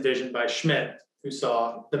as envisioned by Schmitt, who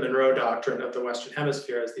saw the Monroe Doctrine of the Western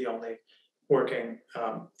Hemisphere as the only working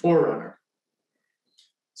forerunner.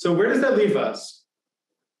 So where does that leave us?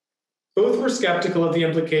 Both were skeptical of the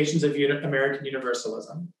implications of American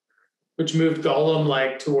universalism, which moved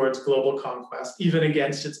Golem-like towards global conquest, even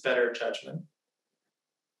against its better judgment.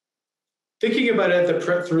 Thinking about it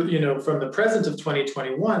from the present of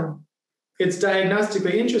 2021, it's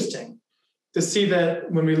diagnostically interesting to see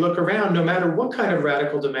that when we look around, no matter what kind of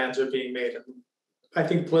radical demands are being made in I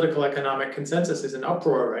think political economic consensus is in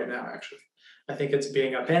uproar right now, actually. I think it's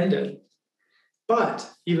being upended. But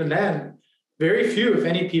even then, very few, if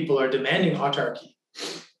any, people are demanding autarky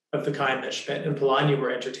of the kind that Schmitt and Polanyi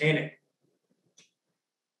were entertaining.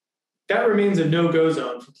 That remains a no-go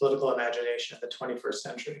zone for political imagination in the 21st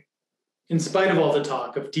century, in spite of all the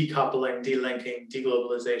talk of decoupling, delinking,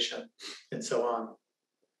 deglobalization, and so on.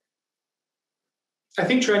 I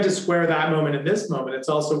think trying to square that moment and this moment, it's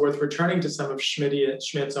also worth returning to some of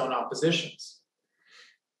Schmidt's own oppositions.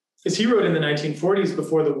 As he wrote in the 1940s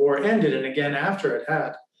before the war ended, and again after it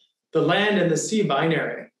had, the land and the sea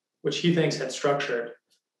binary, which he thinks had structured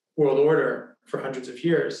world order for hundreds of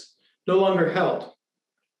years, no longer held.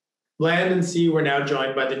 Land and sea were now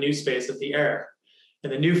joined by the new space of the air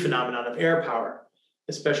and the new phenomenon of air power,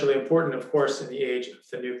 especially important, of course, in the age of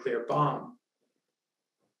the nuclear bomb.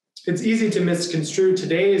 It's easy to misconstrue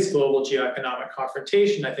today's global geoeconomic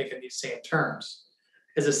confrontation, I think, in these same terms,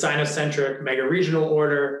 as a sinocentric mega-regional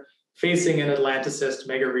order facing an Atlanticist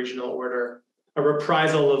mega-regional order, a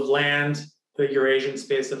reprisal of land, the Eurasian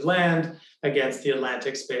space of land, against the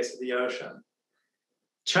Atlantic space of the ocean.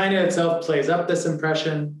 China itself plays up this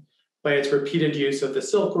impression by its repeated use of the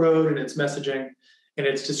Silk Road and its messaging and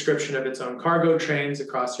its description of its own cargo trains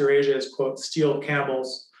across Eurasia as, quote, steel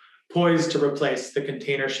camels, poised to replace the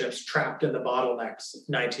container ships trapped in the bottlenecks of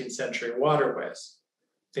 19th century waterways,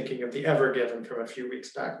 thinking of the Ever Given from a few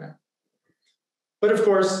weeks back now. But of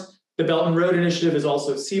course, the Belt and Road Initiative is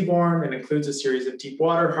also seaborne and includes a series of deep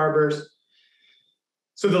water harbors.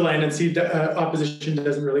 So the land and sea opposition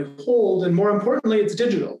doesn't really hold, and more importantly, it's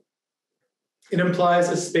digital. It implies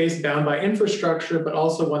a space bound by infrastructure, but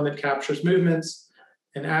also one that captures movements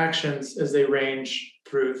and actions as they range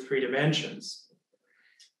through 3 dimensions.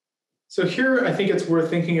 So here, I think it's worth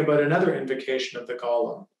thinking about another invocation of the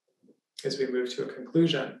Golem as we move to a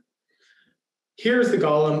conclusion. Here's the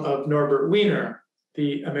Golem of Norbert Wiener,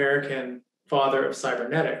 the American father of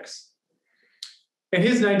cybernetics. In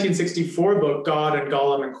his 1964 book, God and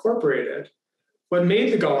Golem Incorporated, what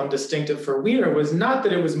made the Golem distinctive for Wiener was not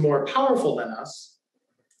that it was more powerful than us,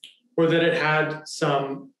 or that it had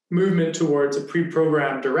some movement towards a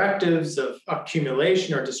pre-programmed directives of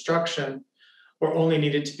accumulation or destruction, or only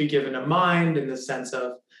needed to be given a mind in the sense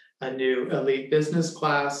of a new elite business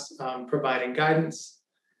class providing guidance.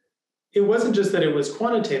 It wasn't just that it was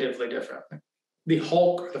quantitatively different, the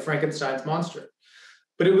Hulk or the Frankenstein's monster,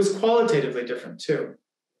 but it was qualitatively different too.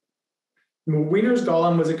 Wiener's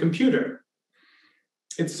Golem was a computer.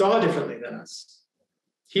 It saw differently than us.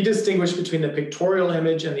 He distinguished between the pictorial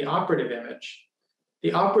image and the operative image.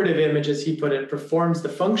 The operative image, as he put it, performs the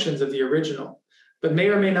functions of the original, but may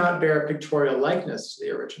or may not bear a pictorial likeness to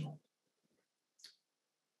the original.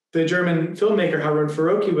 The German filmmaker Harun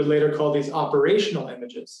Farocki would later call these operational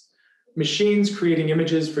images, machines creating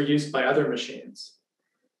images for use by other machines.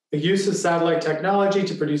 The use of satellite technology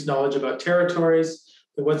to produce knowledge about territories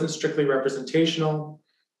that wasn't strictly representational,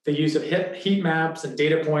 the use of heat maps and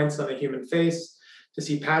data points on the human face to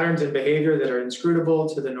see patterns in behavior that are inscrutable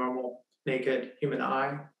to the normal naked human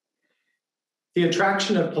eye. The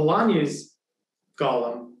attraction of Polanyi's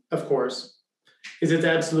Golem, of course, is its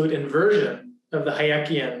absolute inversion of the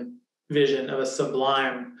Hayekian vision of a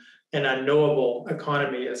sublime and unknowable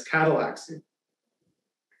economy as catallaxy.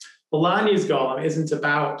 Polanyi's Golem isn't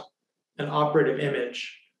about an operative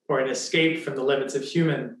image or an escape from the limits of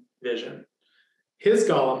human vision. His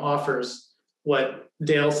Golem offers what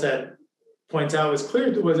Dale said, points out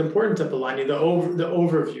was important to Polanyi, the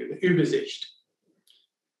overview, the Übersicht.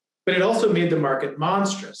 But it also made the market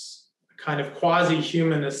monstrous, a kind of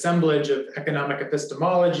quasi-human assemblage of economic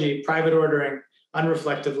epistemology, private ordering,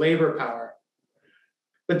 unreflective labor power.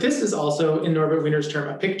 But this is also, in Norbert Wiener's term,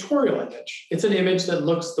 a pictorial image. It's an image that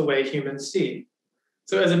looks the way humans see.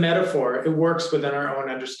 So as a metaphor, it works within our own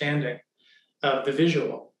understanding of the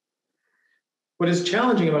visual. What is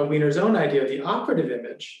challenging about Wiener's own idea of the operative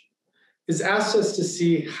image is asked us to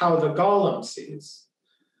see how the Golem sees,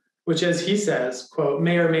 which, as he says, quote,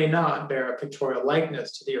 may or may not bear a pictorial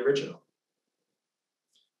likeness to the original.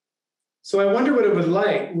 So I wonder what it would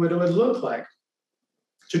look like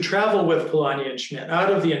to travel with Polanyi and Schmitt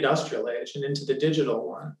out of the industrial age and into the digital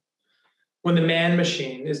one, when the man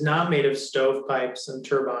machine is not made of stovepipes and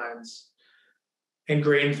turbines and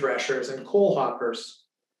grain threshers and coal hoppers,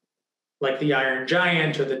 like the Iron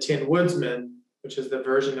Giant or the Tin Woodsman, which is the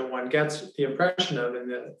version that one gets the impression of in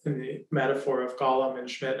the metaphor of Golem and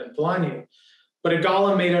Schmitt and Polanyi, but a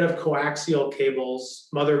Golem made out of coaxial cables,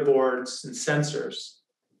 motherboards, and sensors.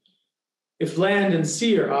 If land and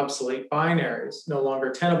sea are obsolete binaries, no longer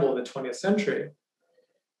tenable in the 20th century,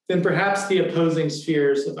 then perhaps the opposing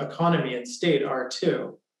spheres of economy and state are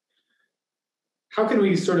too. How can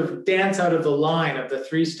we sort of dance out of the line of the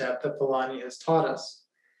three-step that Polanyi has taught us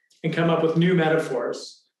and come up with new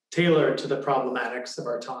metaphors tailored to the problematics of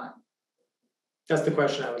our time? That's the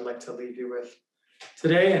question I would like to leave you with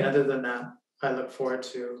today. And other than that, I look forward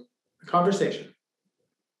to the conversation.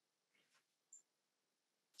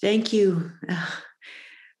 Thank you.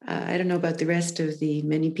 I don't know about the rest of the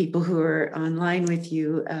many people who are online with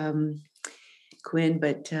you, Quinn,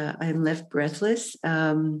 but I'm left breathless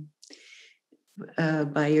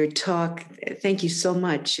by your talk. Thank you so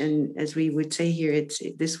much. And as we would say here,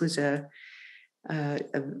 this was a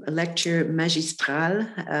lecture magistral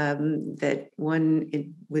that one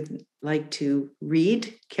would like to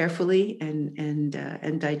read carefully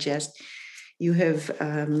and digest. You have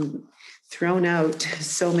thrown out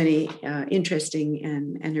so many interesting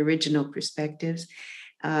and original perspectives,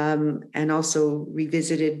 and also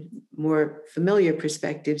revisited more familiar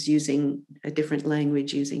perspectives using a different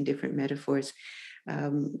language, using different metaphors,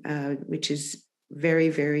 which is very,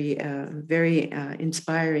 very, very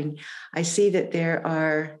inspiring. I see that there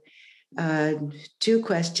are two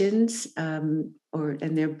questions, and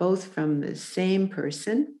they're both from the same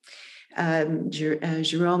person,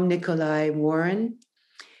 Jerome Nikolai Warren.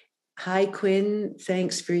 Hi, Quinn.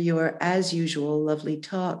 Thanks for your, as usual, lovely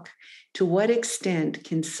talk. To what extent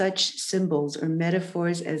can such symbols or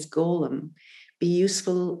metaphors as golem be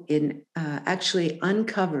useful in actually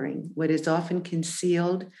uncovering what is often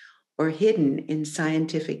concealed or hidden in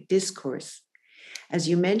scientific discourse? As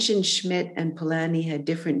you mentioned, Schmitt and Polanyi had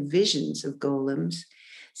different visions of golems.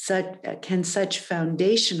 Can such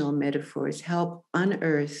foundational metaphors help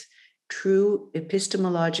unearth true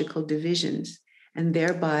epistemological divisions and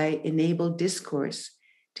thereby enable discourse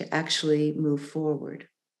to actually move forward?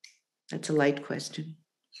 That's a light question.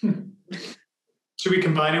 Should we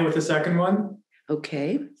combine it with the second one?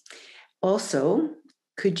 Okay. Also,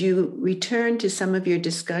 could you return to some of your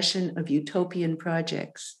discussion of utopian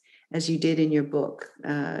projects, as you did in your book,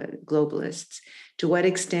 Globalists? To what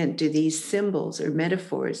extent do these symbols or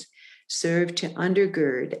metaphors serve to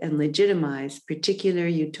undergird and legitimize particular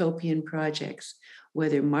utopian projects,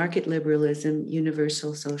 whether market liberalism,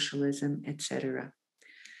 universal socialism, etc.?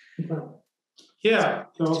 Yeah,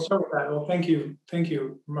 so I'll start with that. Well, thank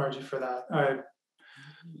you, Margie, for that.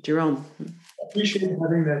 Jerome. Appreciate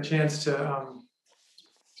having the chance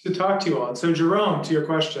to talk to you all. And so, Jerome, to your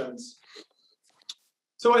questions.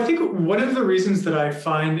 So I think one of the reasons that I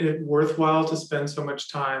find it worthwhile to spend so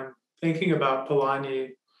much time thinking about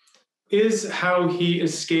Polanyi is how he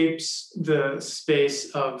escapes the space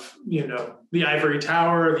of, the ivory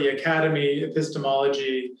tower, the academy,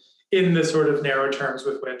 epistemology, in the sort of narrow terms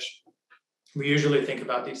with which we usually think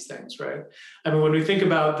about these things, right? I mean, when we think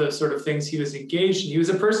about the sort of things he was engaged in, he was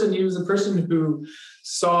a person who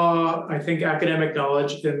saw, I think, academic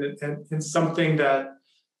knowledge in something that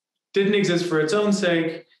didn't exist for its own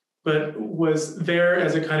sake, but was there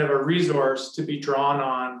as a kind of a resource to be drawn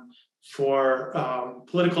on for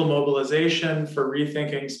political mobilization, for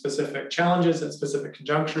rethinking specific challenges at specific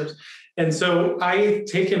conjunctures. And so I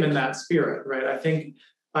take him in that spirit, right? I think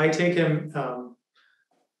I take him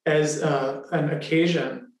as an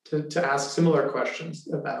occasion to ask similar questions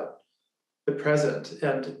about the present.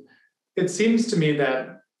 And it seems to me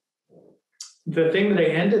that the thing that I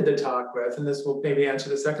ended the talk with, and this will maybe answer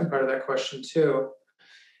the second part of that question too,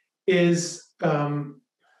 is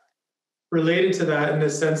related to that in the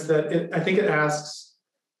sense that I think it asks,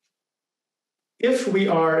 if we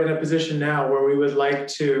are in a position now where we would like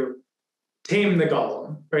to tame the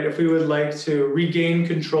golem, right? If we would like to regain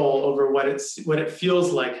control over what it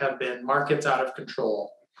feels like have been markets out of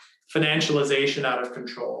control, financialization out of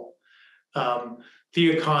control, the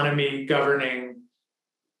economy governing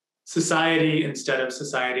society instead of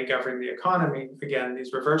society governing the economy, again,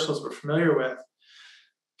 these reversals we're familiar with,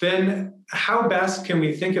 then how best can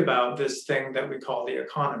we think about this thing that we call the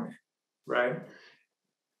economy, right?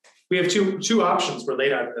 We have two options were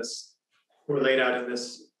laid out in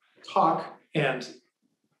this talk, and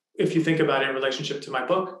if you think about it in relationship to my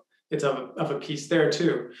book, it's of a piece there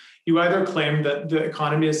too. You either claim that the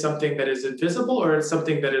economy is something that is invisible or it's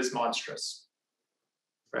something that is monstrous,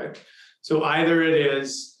 right? So either it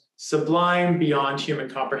is sublime beyond human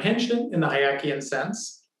comprehension in the Hayekian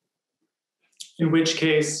sense, in which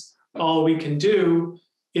case all we can do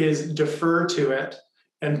is defer to it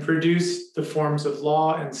and produce the forms of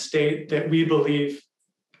law and state that we believe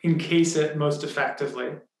encase it most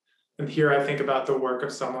effectively. And here I think about the work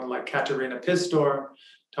of someone like Katerina Pistor,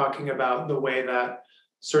 talking about the way that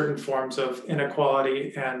certain forms of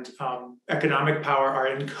inequality and economic power are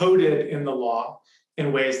encoded in the law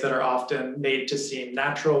in ways that are often made to seem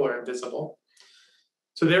natural or invisible.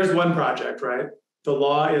 So there's one project, right? The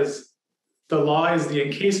law is the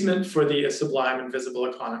encasement for the sublime invisible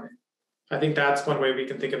economy. I think that's one way we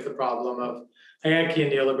can think of the problem of Hayek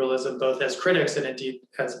and neoliberalism, both as critics and indeed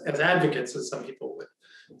as advocates, as some people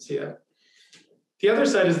would see it. The other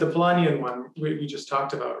side is the Polanyian one we just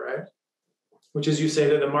talked about, right? Which is you say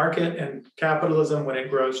that the market and capitalism, when it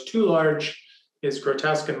grows too large, is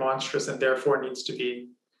grotesque and monstrous and therefore needs to be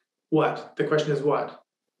what? The question is what?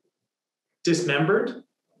 Dismembered,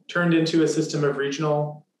 turned into a system of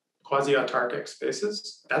regional quasi-autarkic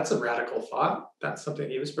spaces. That's a radical thought. That's something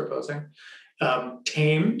he was proposing.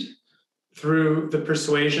 Tamed through the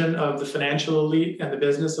persuasion of the financial elite and the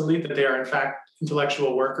business elite that they are in fact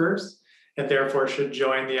intellectual workers and therefore should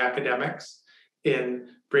join the academics in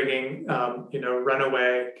bringing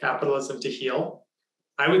runaway capitalism to heel.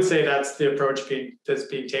 I would say that's the approach that's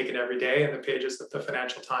being taken every day in the pages of the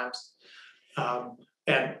Financial Times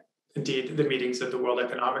and indeed the meetings of the World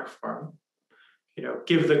Economic Forum.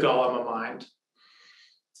 Give the golem a mind.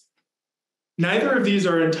 Neither of these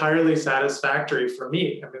are entirely satisfactory for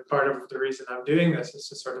me. I mean, part of the reason I'm doing this is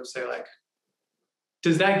to sort of say, like,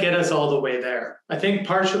 does that get us all the way there? I think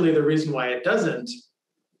partially the reason why it doesn't,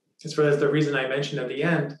 as far as the reason I mentioned at the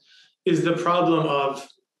end, is the problem of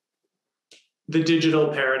the digital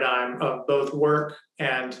paradigm of both work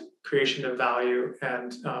and creation of value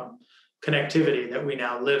and connectivity that we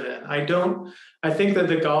now live in. I think that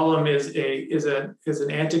the golem is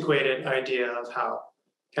an antiquated idea of how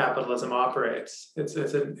capitalism operates. It's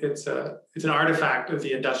an artifact of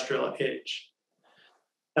the industrial age.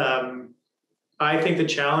 I think the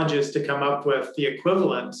challenge is to come up with the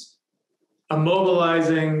equivalent, a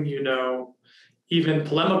mobilizing, even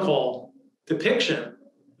polemical depiction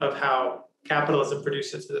of how capitalism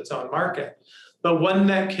produces its own market, but one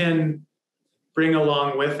that can bring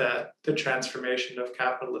along with it the transformation of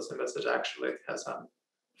capitalism as it actually has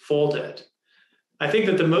unfolded. I think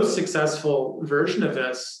that the most successful version of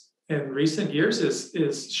this in recent years is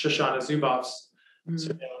Shoshana Zuboff's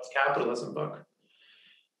Surveillance Capitalism book,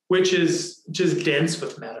 which is just dense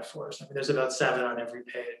with metaphors. I mean, there's about 7 on every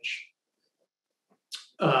page.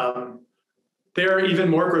 They're even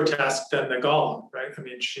more grotesque than the golem, right? I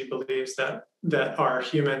mean, she believes that our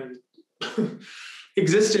human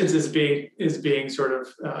existence is being sort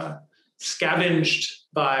of scavenged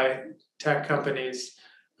by tech companies.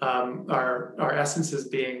 Our essence is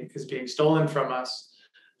being stolen from us.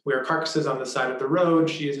 We are carcasses on the side of the road.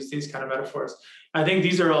 She uses these kind of metaphors. I think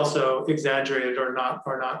these are also exaggerated or not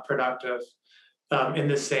productive in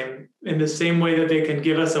the same way that they can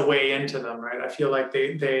give us a way into them, right? I feel like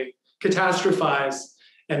they catastrophize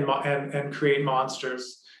and create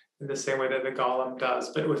monsters in the same way that the golem does,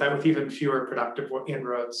 but with even fewer productive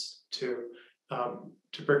inroads to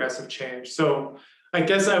progressive change. So I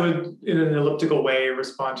guess I would, in an elliptical way,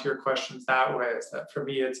 respond to your questions that way, is that for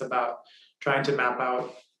me, it's about trying to map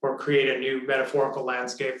out or create a new metaphorical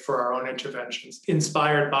landscape for our own interventions,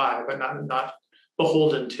 inspired by, but not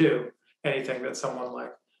beholden to anything that someone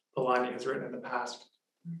like Polanyi has written in the past.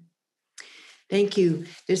 Thank you.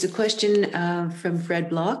 There's a question from Fred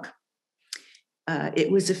Block. It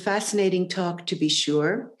was a fascinating talk, to be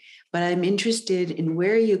sure, but I'm interested in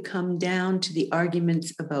where you come down to the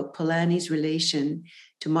arguments about Polanyi's relation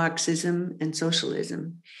to Marxism and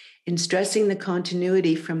socialism. In stressing the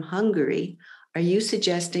continuity from Hungary, are you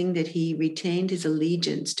suggesting that he retained his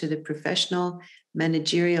allegiance to the professional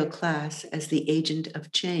managerial class as the agent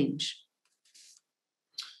of change?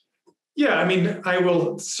 Yeah, I mean, I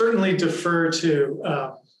will certainly defer to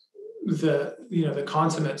the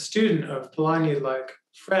consummate student of Polanyi, like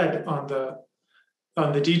Fred, on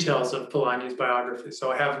the details of Polanyi's biography.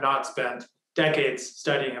 So I have not spent decades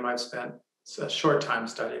studying him. I've spent a short time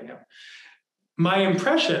studying him. My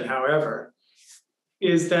impression, however,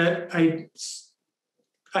 is that I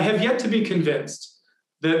have yet to be convinced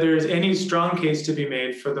that there is any strong case to be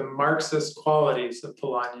made for the Marxist qualities of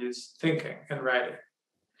Polanyi's thinking and writing.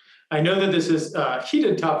 I know that this is a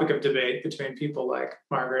heated topic of debate between people like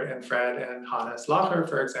Margaret and Fred and Hannes Lacher,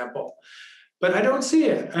 for example, but I don't see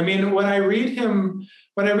it. I mean, when I read him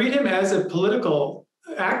as a political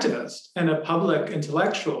activist and a public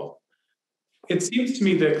intellectual, it seems to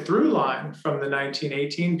me the through line from the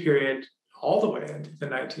 1918 period all the way into the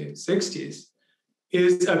 1960s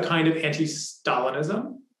is a kind of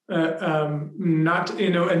anti-Stalinism, not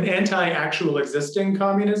an anti-actual existing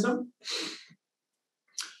communism.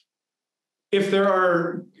 If there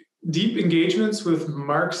are deep engagements with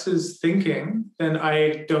Marx's thinking, then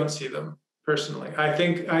I don't see them personally. I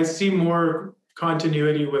think I see more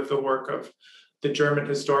continuity with the work of the German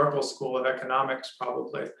historical school of economics,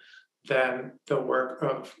 probably, than the work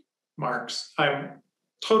of Marx. I'm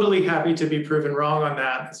totally happy to be proven wrong on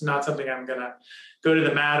that. It's not something I'm going to go to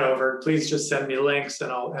the mat over. Please just send me links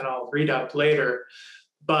and I'll read up later.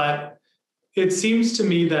 But it seems to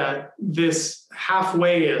me that this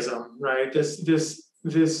halfwayism, right, this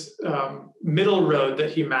middle road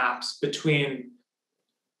that he maps between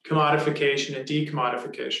commodification and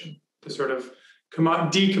decommodification, the sort of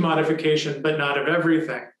decommodification but not of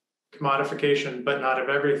everything, commodification but not of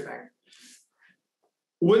everything,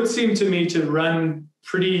 would seem to me to run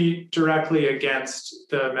pretty directly against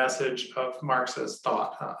the message of Marx's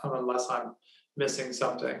thought, unless I'm missing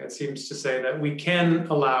something. It seems to say that we can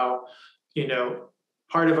allow,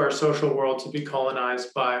 part of our social world to be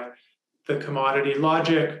colonized by the commodity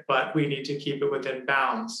logic, but we need to keep it within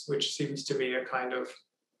bounds, which seems to me a kind of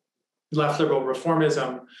left liberal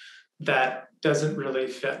reformism that doesn't really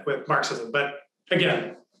fit with Marxism. But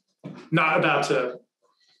again, not about to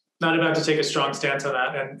take a strong stance on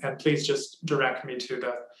that, and please just direct me to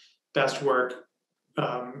the best work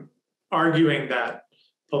arguing that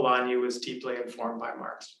Polanyi was deeply informed by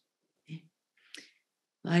Marx.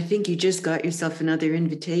 I think you just got yourself another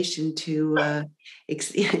invitation to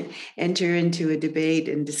enter into a debate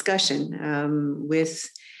and discussion with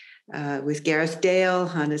Gareth Dale,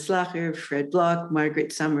 Hannes Lacher, Fred Bloch,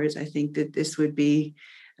 Margaret Summers. I think that this would be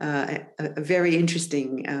a very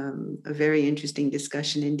interesting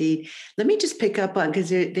discussion indeed. Let me just pick up on, because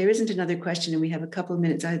there isn't another question and we have a couple of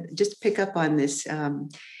minutes. I just pick up on this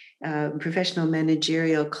professional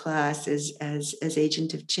managerial class as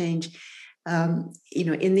agent of change.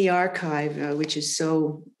 In the archive, which is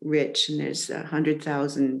so rich, and there's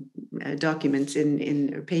 100,000 documents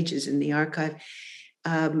or pages in the archive.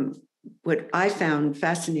 What I found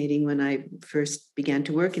fascinating when I first began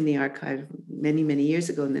to work in the archive many, many years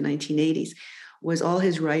ago in the 1980s was all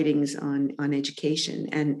his writings on education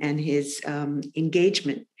and his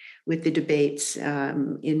engagement with the debates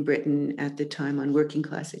in Britain at the time on working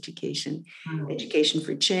class education, education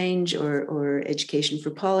for change or education for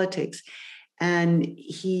politics. And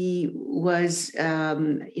he was,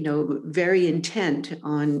 very intent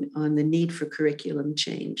on the need for curriculum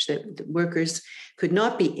change, that the workers could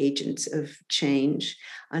not be agents of change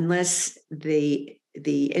unless the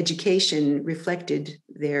education reflected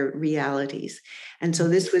their realities. And so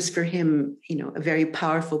this was for him, a very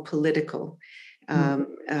powerful political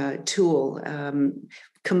tool,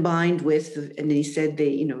 combined with, and he said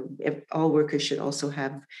all workers should also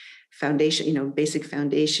have foundation, basic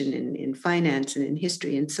foundation in finance and in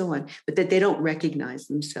history and so on, but that they don't recognize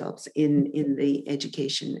themselves in the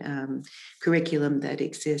education curriculum that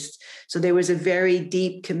exists. So there was a very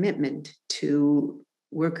deep commitment to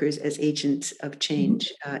workers as agents of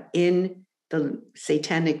change in the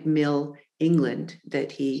satanic mill England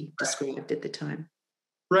that he described at the time.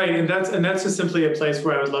 Right, and that's just simply a place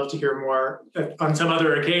where I would love to hear more on some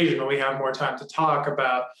other occasion when we have more time to talk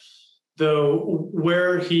about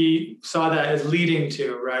where he saw that as leading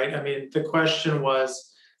to, right? I mean, the question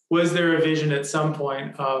was there a vision at some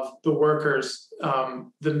point of the workers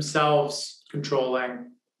themselves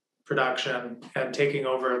controlling production and taking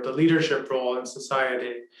over the leadership role in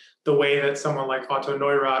society, the way that someone like Otto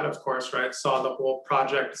Neurath, of course, right, saw the whole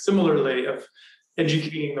project similarly of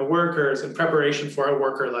educating the workers in preparation for a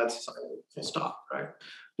worker-led society, full stop, right?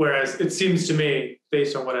 Whereas it seems to me,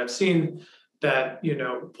 based on what I've seen, that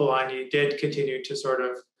Polanyi did continue to sort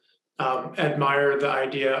of admire the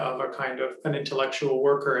idea of a kind of an intellectual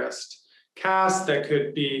workerist caste that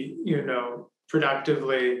could be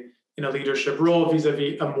productively in a leadership role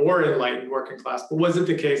vis-a-vis a more enlightened working class. But was it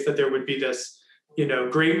the case that there would be this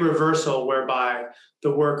great reversal whereby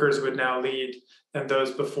the workers would now lead and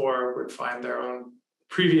those before would find their own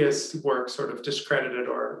previous work sort of discredited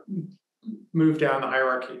or move down the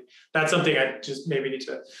hierarchy? That's something I just maybe need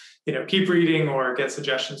to keep reading or get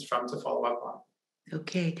suggestions from to follow up on.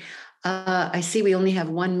 Okay. I see we only have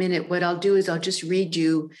 1 minute. What I'll do is I'll just read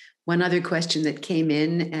you one other question that came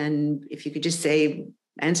in, and if you could just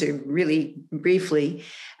answer really briefly.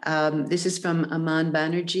 This is from Aman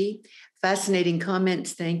Banerjee. Fascinating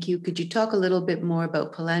comments, thank you. Could you talk a little bit more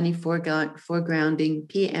about Polanyi foregrounding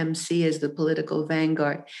PMC as the political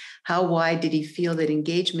vanguard? How wide did he feel that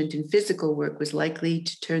engagement in physical work was likely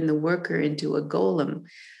to turn the worker into a golem?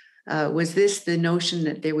 Was this the notion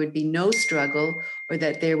that there would be no struggle or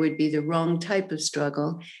that there would be the wrong type of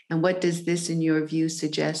struggle? And what does this, in your view,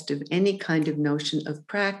 suggest of any kind of notion of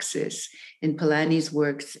praxis in Polanyi's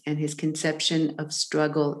works and his conception of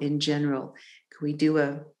struggle in general? Could we do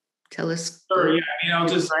a telescope? Sure, yeah. I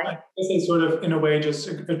mean, I guess I sort of, in a way, just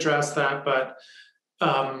address that, but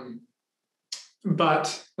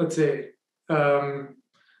but let's see.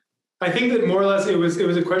 I think that more or less it was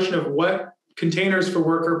a question of what containers for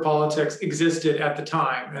worker politics existed at the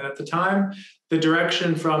time. And at the time, the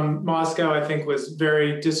direction from Moscow, I think, was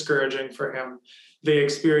very discouraging for him. The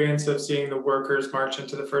experience of seeing the workers march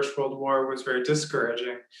into the First World War was very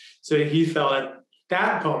discouraging. So he felt at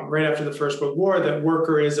that point, right after the First World War, that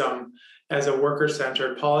workerism as a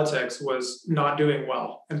worker-centered politics was not doing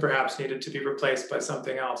well and perhaps needed to be replaced by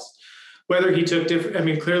something else. Whether he took different, I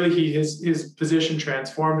mean, clearly his position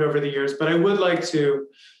transformed over the years, but I would like to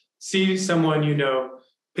see someone,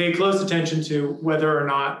 pay close attention to whether or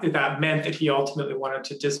not that meant that he ultimately wanted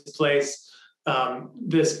to displace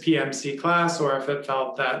this PMC class, or if it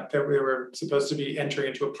felt that we were supposed to be entering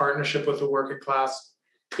into a partnership with the working class.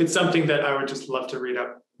 It's something that I would just love to read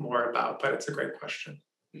up more about, but it's a great question.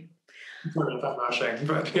 Sorry if I'm rushing,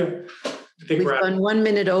 but yeah. We've gone 1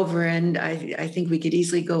 minute over, and I think we could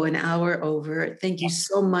easily go an hour over. Thank you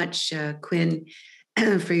so much, Quinn,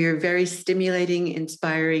 for your very stimulating,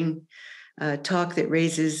 inspiring talk that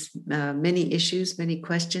raises many issues, many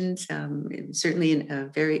questions, certainly a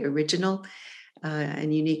very original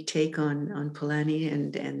and unique take on Polanyi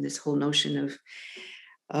and this whole notion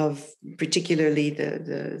of particularly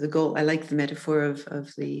the goal. I like the metaphor of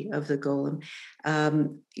the golem.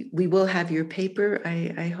 We will have your paper,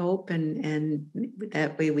 I hope, and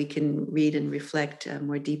that way we can read and reflect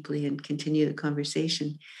more deeply and continue the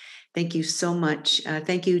conversation. Thank you so much.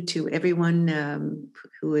 Thank you to everyone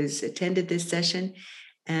who has attended this session.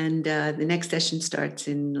 And the next session starts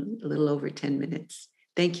in a little over 10 minutes.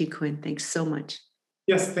 Thank you, Quinn. Thanks so much.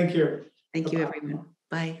 Yes, thank you. Thank you, everyone.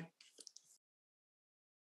 Bye.